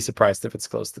I wouldn't be surprised if it's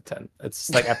close to 10. It's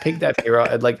like I picked that hero.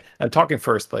 I'm talking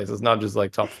first place. It's not just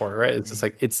like top 4, right? It's just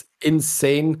like it's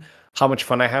insane how much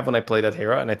fun I have when I play that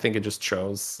hero, and I think it just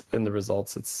shows in the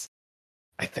results.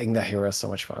 I think that hero is so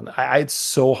much fun. It's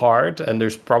so hard, and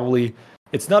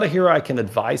it's not a hero I can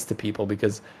advise to people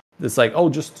because it's like, oh,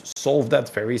 just solve that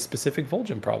very specific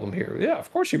Vol'jin problem here. Yeah,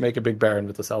 of course you make a big Baron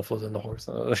with the Selfless and the horse.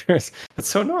 It's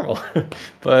so normal.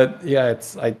 But yeah,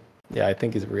 I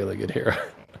think he's a really good hero.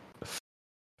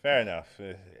 Fair enough.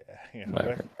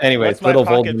 Anyways, little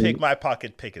Vol'jin. My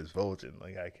pocket pick is Vol'jin.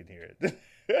 Like, I can hear it.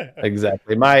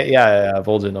 Exactly.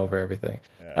 Vol'jin over everything.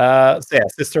 So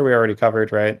sister we already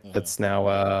covered, right? Mm-hmm. It's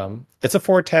now it's a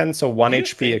 4/10, so 1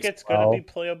 HP. Think it's going to be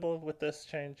playable with this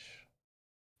change?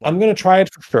 I'm gonna try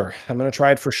it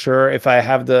for sure. If I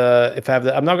have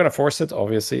the, I'm not gonna force it,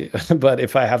 obviously, but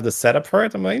if I have the setup for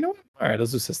it, I'm like, all right,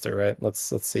 let's do sister, right?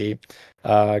 Let's see,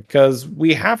 because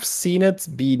we have seen it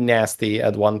be nasty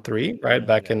at 1/3, right,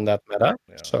 back in that meta.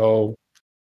 Yeah. So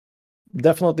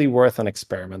definitely worth an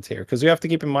experiment here, because you have to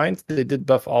keep in mind they did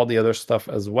buff all the other stuff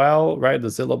as well, right? The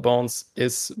Zilla Bones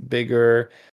is bigger.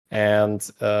 And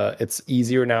it's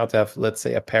easier now to have, let's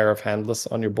say, a pair of handless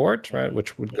on your board, right?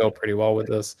 Which would go pretty well with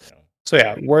this. So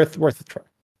yeah, worth a try.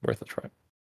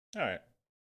 All right.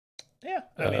 Yeah,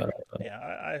 I mean,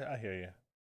 I hear you.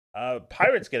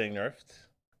 Pirate's getting nerfed,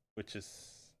 which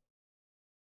is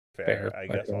fair I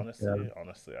guess.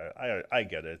 Honestly, I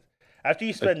get it. After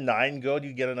you spend 9 gold,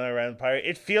 you get another round pirate.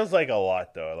 It feels like a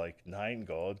lot, though. Like 9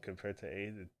 gold compared to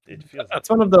 8, it feels. That's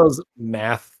one of those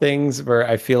math things where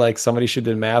I feel like somebody should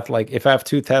do math. Like, if I have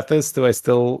 2 Tethys, do I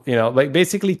still, like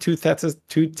basically 2 Tethys,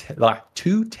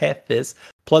 2 Tethys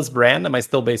plus brand? Am I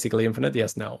still basically infinite?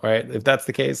 Yes, no, right? If that's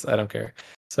the case, I don't care.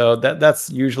 So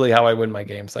that's usually how I win my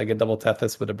games. I get double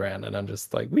Tethys with a brand, and I'm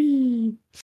just like, wee.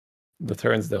 The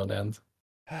turns don't end.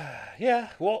 Yeah,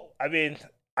 well, I mean,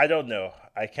 I don't know.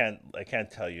 I can't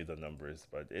tell you the numbers,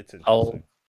 but it's interesting.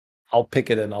 I'll pick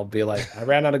it and I'll be like, I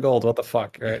ran out of gold. What the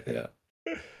fuck, right? Yeah.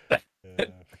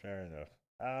 Fair enough.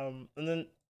 And then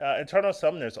Eternal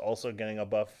Summoner's also getting a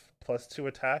buff +2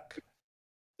 attack.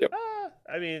 Yep.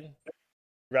 I mean,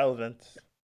 relevant.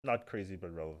 Not crazy,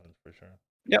 but relevant for sure.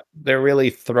 Yep. They're really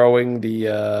throwing the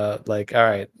all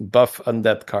right, buff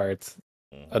undead cards.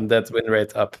 Mm-hmm. Undead win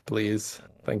rate up, please.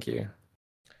 Thank you.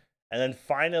 And then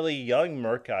finally, Young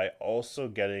Murkai also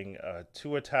getting a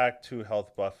 2 attack, 2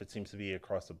 health buff. It seems to be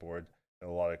across the board in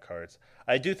a lot of cards.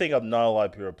 I do think not a lot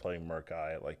of people are playing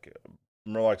Murkai. Like,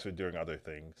 Murlocs are doing other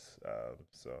things.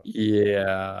 So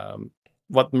yeah,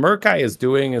 what Murkai is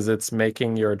doing is it's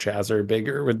making your Jazzer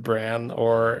bigger with Bran,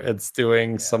 or it's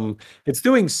doing something.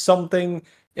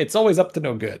 It's always up to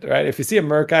no good, right? If you see a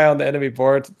Murkai on the enemy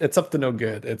board, it's up to no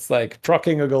good. It's like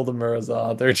procking a Golden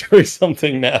Murazov. They're doing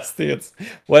something nasty. It's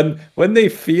when they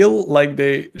feel like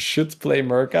they should play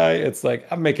Murkai, it's like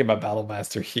I'm making my Battle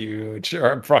Master huge, or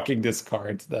I'm procking this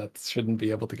card that shouldn't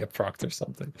be able to get procced or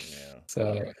something. Yeah.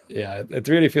 So yeah, it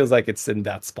really feels like it's in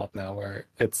that spot now where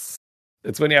it's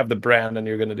when you have the brand and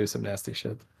you're gonna do some nasty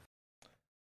shit.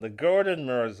 The Golden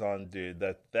Murazov, dude,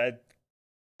 that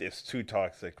is too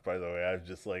toxic. By the way, I'm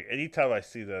just like, anytime I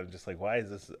see that, I'm just like, why is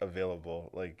this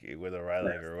available? Like with a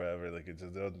Rylak or whatever, like I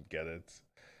just don't get it.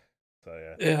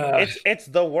 So Yeah, it's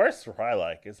the worst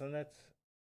Rylak, isn't it?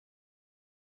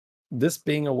 this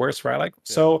being a worse Rylak. Yeah.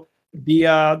 So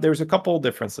there's a couple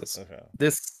differences. Okay.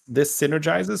 This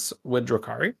synergizes with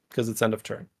Drukari because it's end of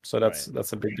turn, so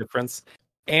that's a big difference.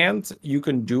 And you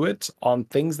can do it on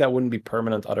things that wouldn't be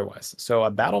permanent otherwise. So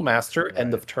a Battle Master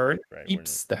end of turn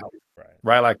keeps the health.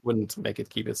 Rylak wouldn't make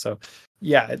it keep it. So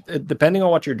yeah, depending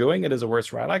on what you're doing, it is a worse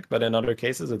Rylak, but in other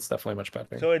cases, it's definitely much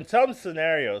better. So in some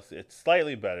scenarios, it's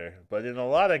slightly better, but in a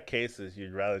lot of cases,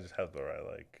 you'd rather just have the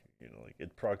Rylak. You know, like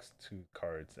it procs 2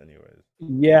 cards anyways.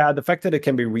 Yeah, the fact that it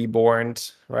can be reborn,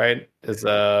 right, is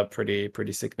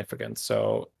pretty significant.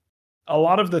 So a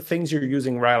lot of the things you're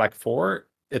using Rylak for,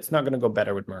 it's not going to go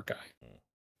better with Murkai.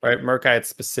 Right? Murkai, it's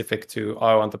specific to,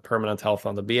 I want the permanent health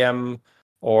on the BM,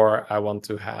 or I want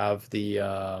to have the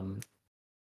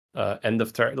end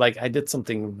of turn. Like, I did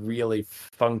something really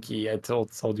funky. I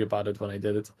told you about it when I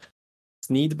did it.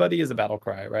 Sneed Buddy is a battle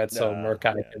cry, right? So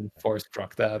Murkai can force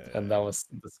proc that, and that was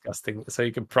disgusting. So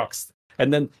you can proc.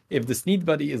 And then if the Sneed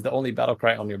Buddy is the only battle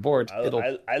cry on your board,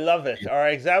 I love it. Our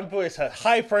example is a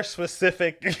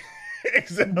hyper-specific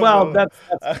example. Well, that's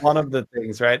one of the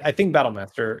things, right? I think Battle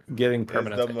Master getting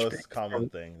permanent is the most common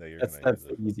thing that that's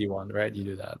the easy one, right? You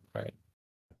do that, right?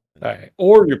 All right.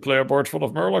 Or you play a board full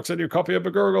of Murlocs and you copy a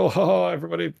Begurgle. Oh,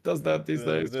 everybody does that these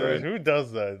days, right? Who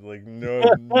does that? Like no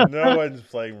one's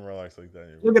playing Murlocs like that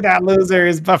anymore. Look at that loser!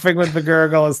 He's buffing with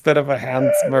Begurgle instead of a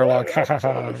hand Murloc. I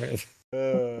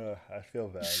feel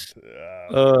bad.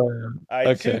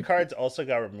 Okay. 2 cards also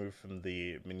got removed from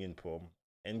the minion pool.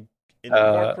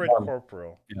 Incorporate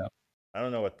Corporal. Yeah. I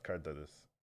don't know what card that is.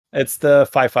 It's the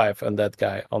 5/5 on that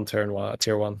guy on turn 1,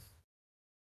 tier 1.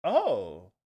 Oh.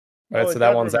 Right, so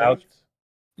that one's out.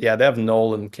 Yeah, they have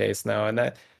Null in case now,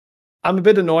 and I'm a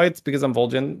bit annoyed because I'm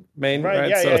Vol'jin main. Right,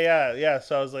 yeah. Yeah.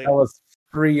 So I was like, I was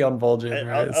free on Vol'jin.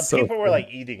 Right? People were like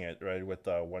eating it, right, with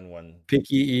the 1/1.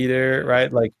 Picky eater,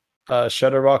 right? Like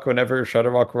Shutterrock. Whenever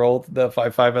Shutterrock rolled the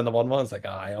 5/5 and the 1/1, it's like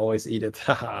I always eat it.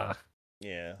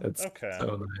 Yeah, it's okay.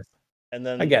 So nice. And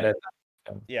then I get it.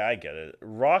 Yeah, I get it.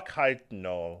 Rock Height,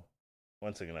 no.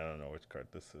 Once again, I don't know which card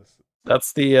this is.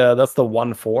 That's the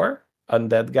 1/4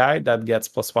 undead guy that gets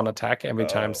 +1 attack every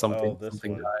time something dies.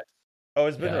 Oh,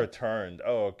 it's been returned.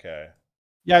 Oh, okay.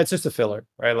 Yeah, it's just a filler,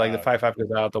 right? Like the 5/5 goes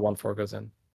out, the 1/4 goes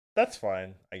in. That's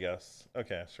fine, I guess.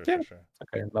 Okay, sure.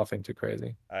 Okay, nothing too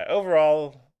crazy.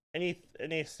 Overall, any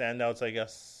standouts, I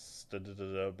guess,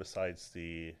 besides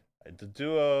the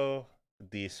duo,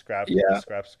 the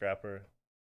scrapper.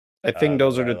 I think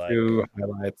those are the 2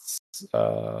 highlights.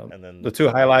 And then the 2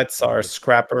 highlights are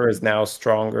Scrapper is now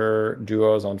stronger,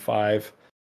 duos on 5.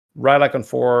 Rylak on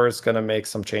 4 is going to make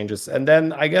some changes. And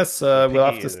then I guess we'll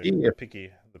have to see if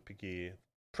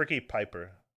Pricky Piper.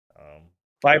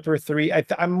 Viper 3.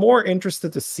 I'm more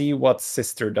interested to see what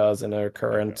Sister does in her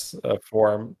current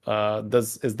form.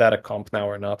 Is that a comp now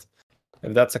or not?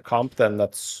 If that's a comp, then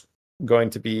that's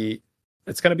going to be...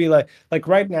 It's going to be like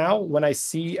right now, when I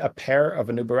see a pair of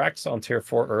Anubarax on tier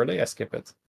 4 early, I skip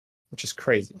it, which is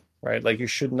crazy, right? Like you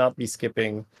should not be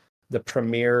skipping the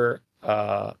premier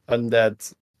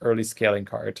undead early scaling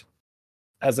card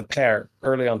as a pair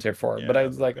early on tier 4. But I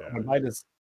was like, I buy this.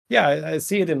 Yeah, I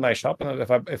see it in my shop, and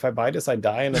if I buy this, I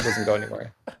die, and it doesn't go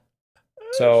anywhere.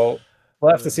 So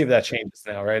we'll have to see if that changes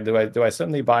now, right? Do I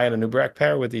suddenly buy an Anubarak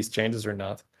pair with these changes or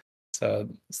not? So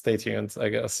stay tuned, I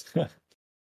guess.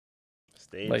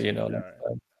 Let you know.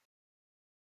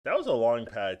 That was a long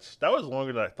patch. That was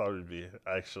longer than I thought it would be,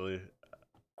 actually.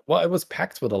 Well, it was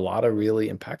packed with a lot of really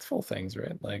impactful things,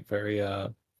 right? Like very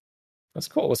that's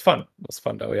cool. It was fun. It was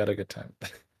fun though. We had a good time.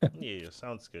 Yeah,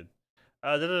 sounds good.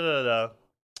 I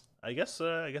guess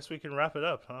we can wrap it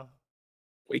up, huh?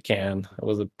 We can. It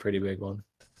was a pretty big one.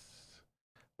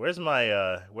 Where's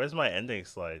my ending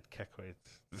slide? Wait.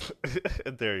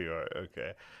 There you are.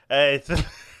 Okay. Hey,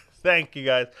 thank you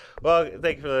guys. Well,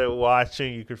 thank you for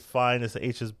watching. You can find us at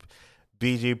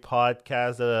HSBG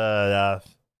Podcast,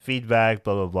 feedback,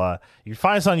 blah, blah, blah. You can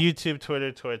find us on YouTube,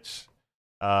 Twitter, Twitch,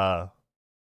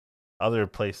 Other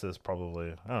places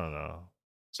probably. I don't know.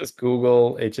 Just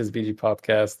Google HSBG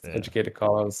Podcast, Yeah. Educated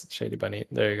Cause, Shady Bunny.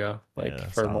 There you go.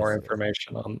 Like for more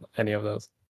information on any of those.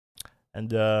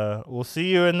 And we'll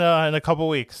see you in a couple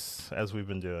weeks, as we've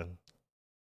been doing.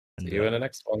 See you in the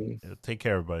next one. Take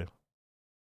care, everybody.